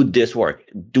code, would this work?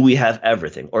 Do we have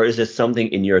everything? Or is this something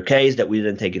in your case that we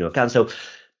didn't take into account? So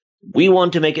we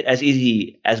want to make it as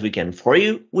easy as we can for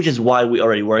you, which is why we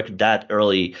already worked that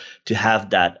early to have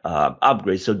that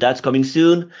upgrade. So that's coming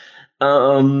soon.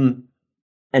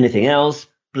 Anything else?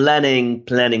 Planning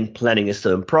is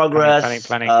still in progress.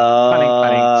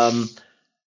 Planning.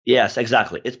 Yes,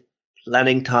 exactly. It's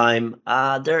planning time.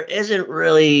 There isn't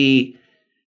really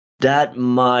that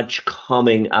much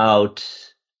coming out.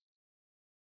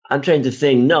 I'm trying to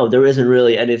think. No, there isn't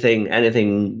really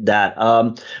anything that.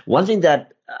 One thing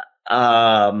that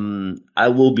I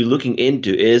will be looking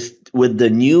into is with the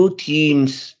new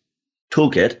Teams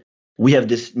toolkit, we have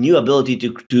this new ability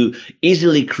to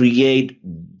easily create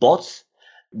bots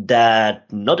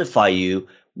that notify you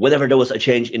whenever there was a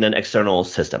change in an external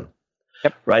system.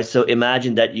 Yep. Right. So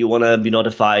imagine that you want to be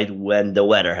notified when the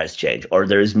weather has changed, or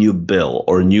there is new bill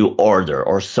or new order,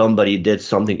 or somebody did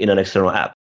something in an external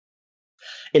app.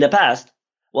 In the past,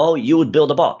 well, you would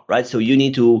build a bot, right? So you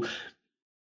need to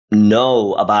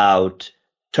know about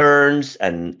turns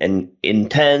and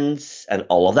intents and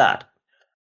all of that.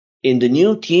 In the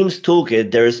new Teams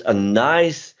toolkit, there's a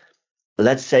nice,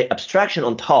 let's say, abstraction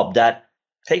on top that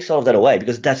takes all of that away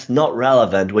because that's not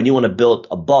relevant when you want to build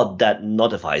a bot that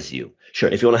notifies you. Sure,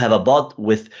 if you want to have a bot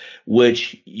with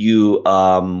which you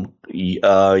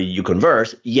you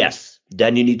converse, yes,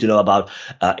 then you need to know about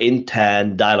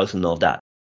intent, dialogues, and all of that.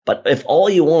 But if all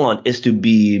you want is to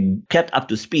be kept up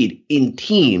to speed in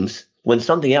Teams when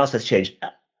something else has changed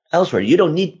elsewhere, you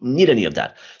don't need any of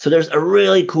that. So there's a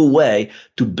really cool way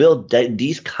to build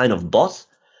these kind of bots,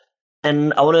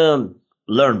 and I want to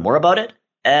learn more about it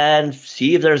and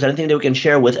see if there's anything that we can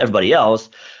share with everybody else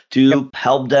to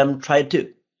help them try it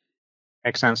too.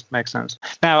 Makes sense.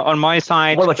 Now, on my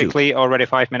side, quickly, already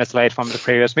 5 minutes late from the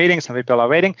previous meeting, some people are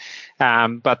waiting.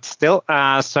 But still,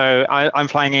 so I'm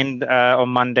flying in on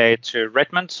Monday to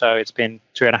Redmond. So it's been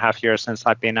 2.5 years since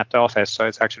I've been at the office. So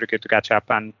it's actually good to catch up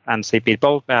and see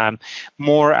people,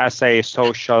 more as a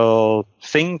social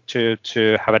thing to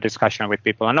have a discussion with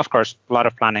people. And of course, a lot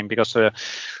of planning, because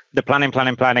the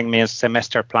planning means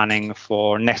semester planning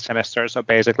for next semester. So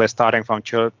basically starting from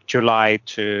July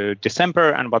to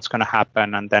December and what's going to happen,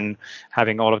 and then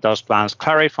having all of those plans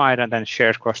clarified and then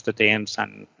shared across the teams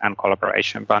and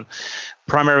collaboration. But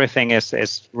primary thing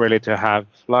is really to have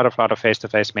a lot of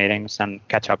face-to-face meetings and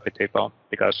catch up with people,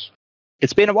 because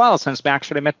it's been a while since we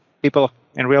actually met people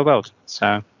in real world.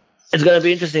 So it's going to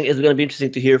be interesting. It's going to be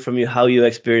interesting to hear from you how you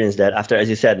experienced that after, as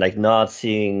you said, like not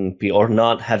seeing people or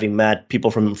not having met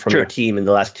people from your team in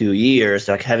the last 2 years,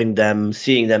 like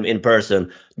seeing them in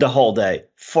person the whole day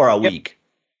for a week.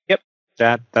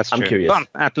 Yep, that's true. I'm curious.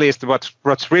 But at least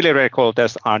what's really cool,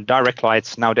 there's direct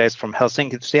flights nowadays from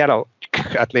Helsinki to Seattle,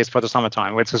 at least for the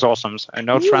summertime, which is awesome. So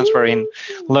no transfer in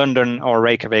London or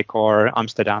Reykjavik or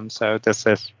Amsterdam. So this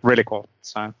is really cool.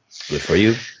 So good for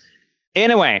you.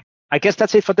 Anyway, I guess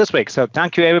that's it for this week. So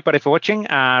thank you, everybody, for watching.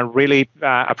 Really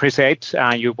appreciate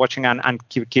you watching and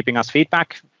keeping us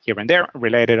feedback here and there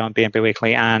related on PnP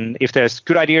Weekly. And if there's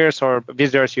good ideas or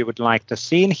visitors you would like to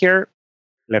see in here,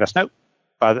 let us know.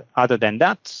 But other than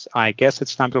that, I guess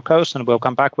it's time to close, and we'll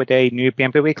come back with a new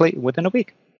PnP Weekly within a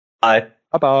week. Bye.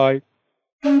 Bye-bye.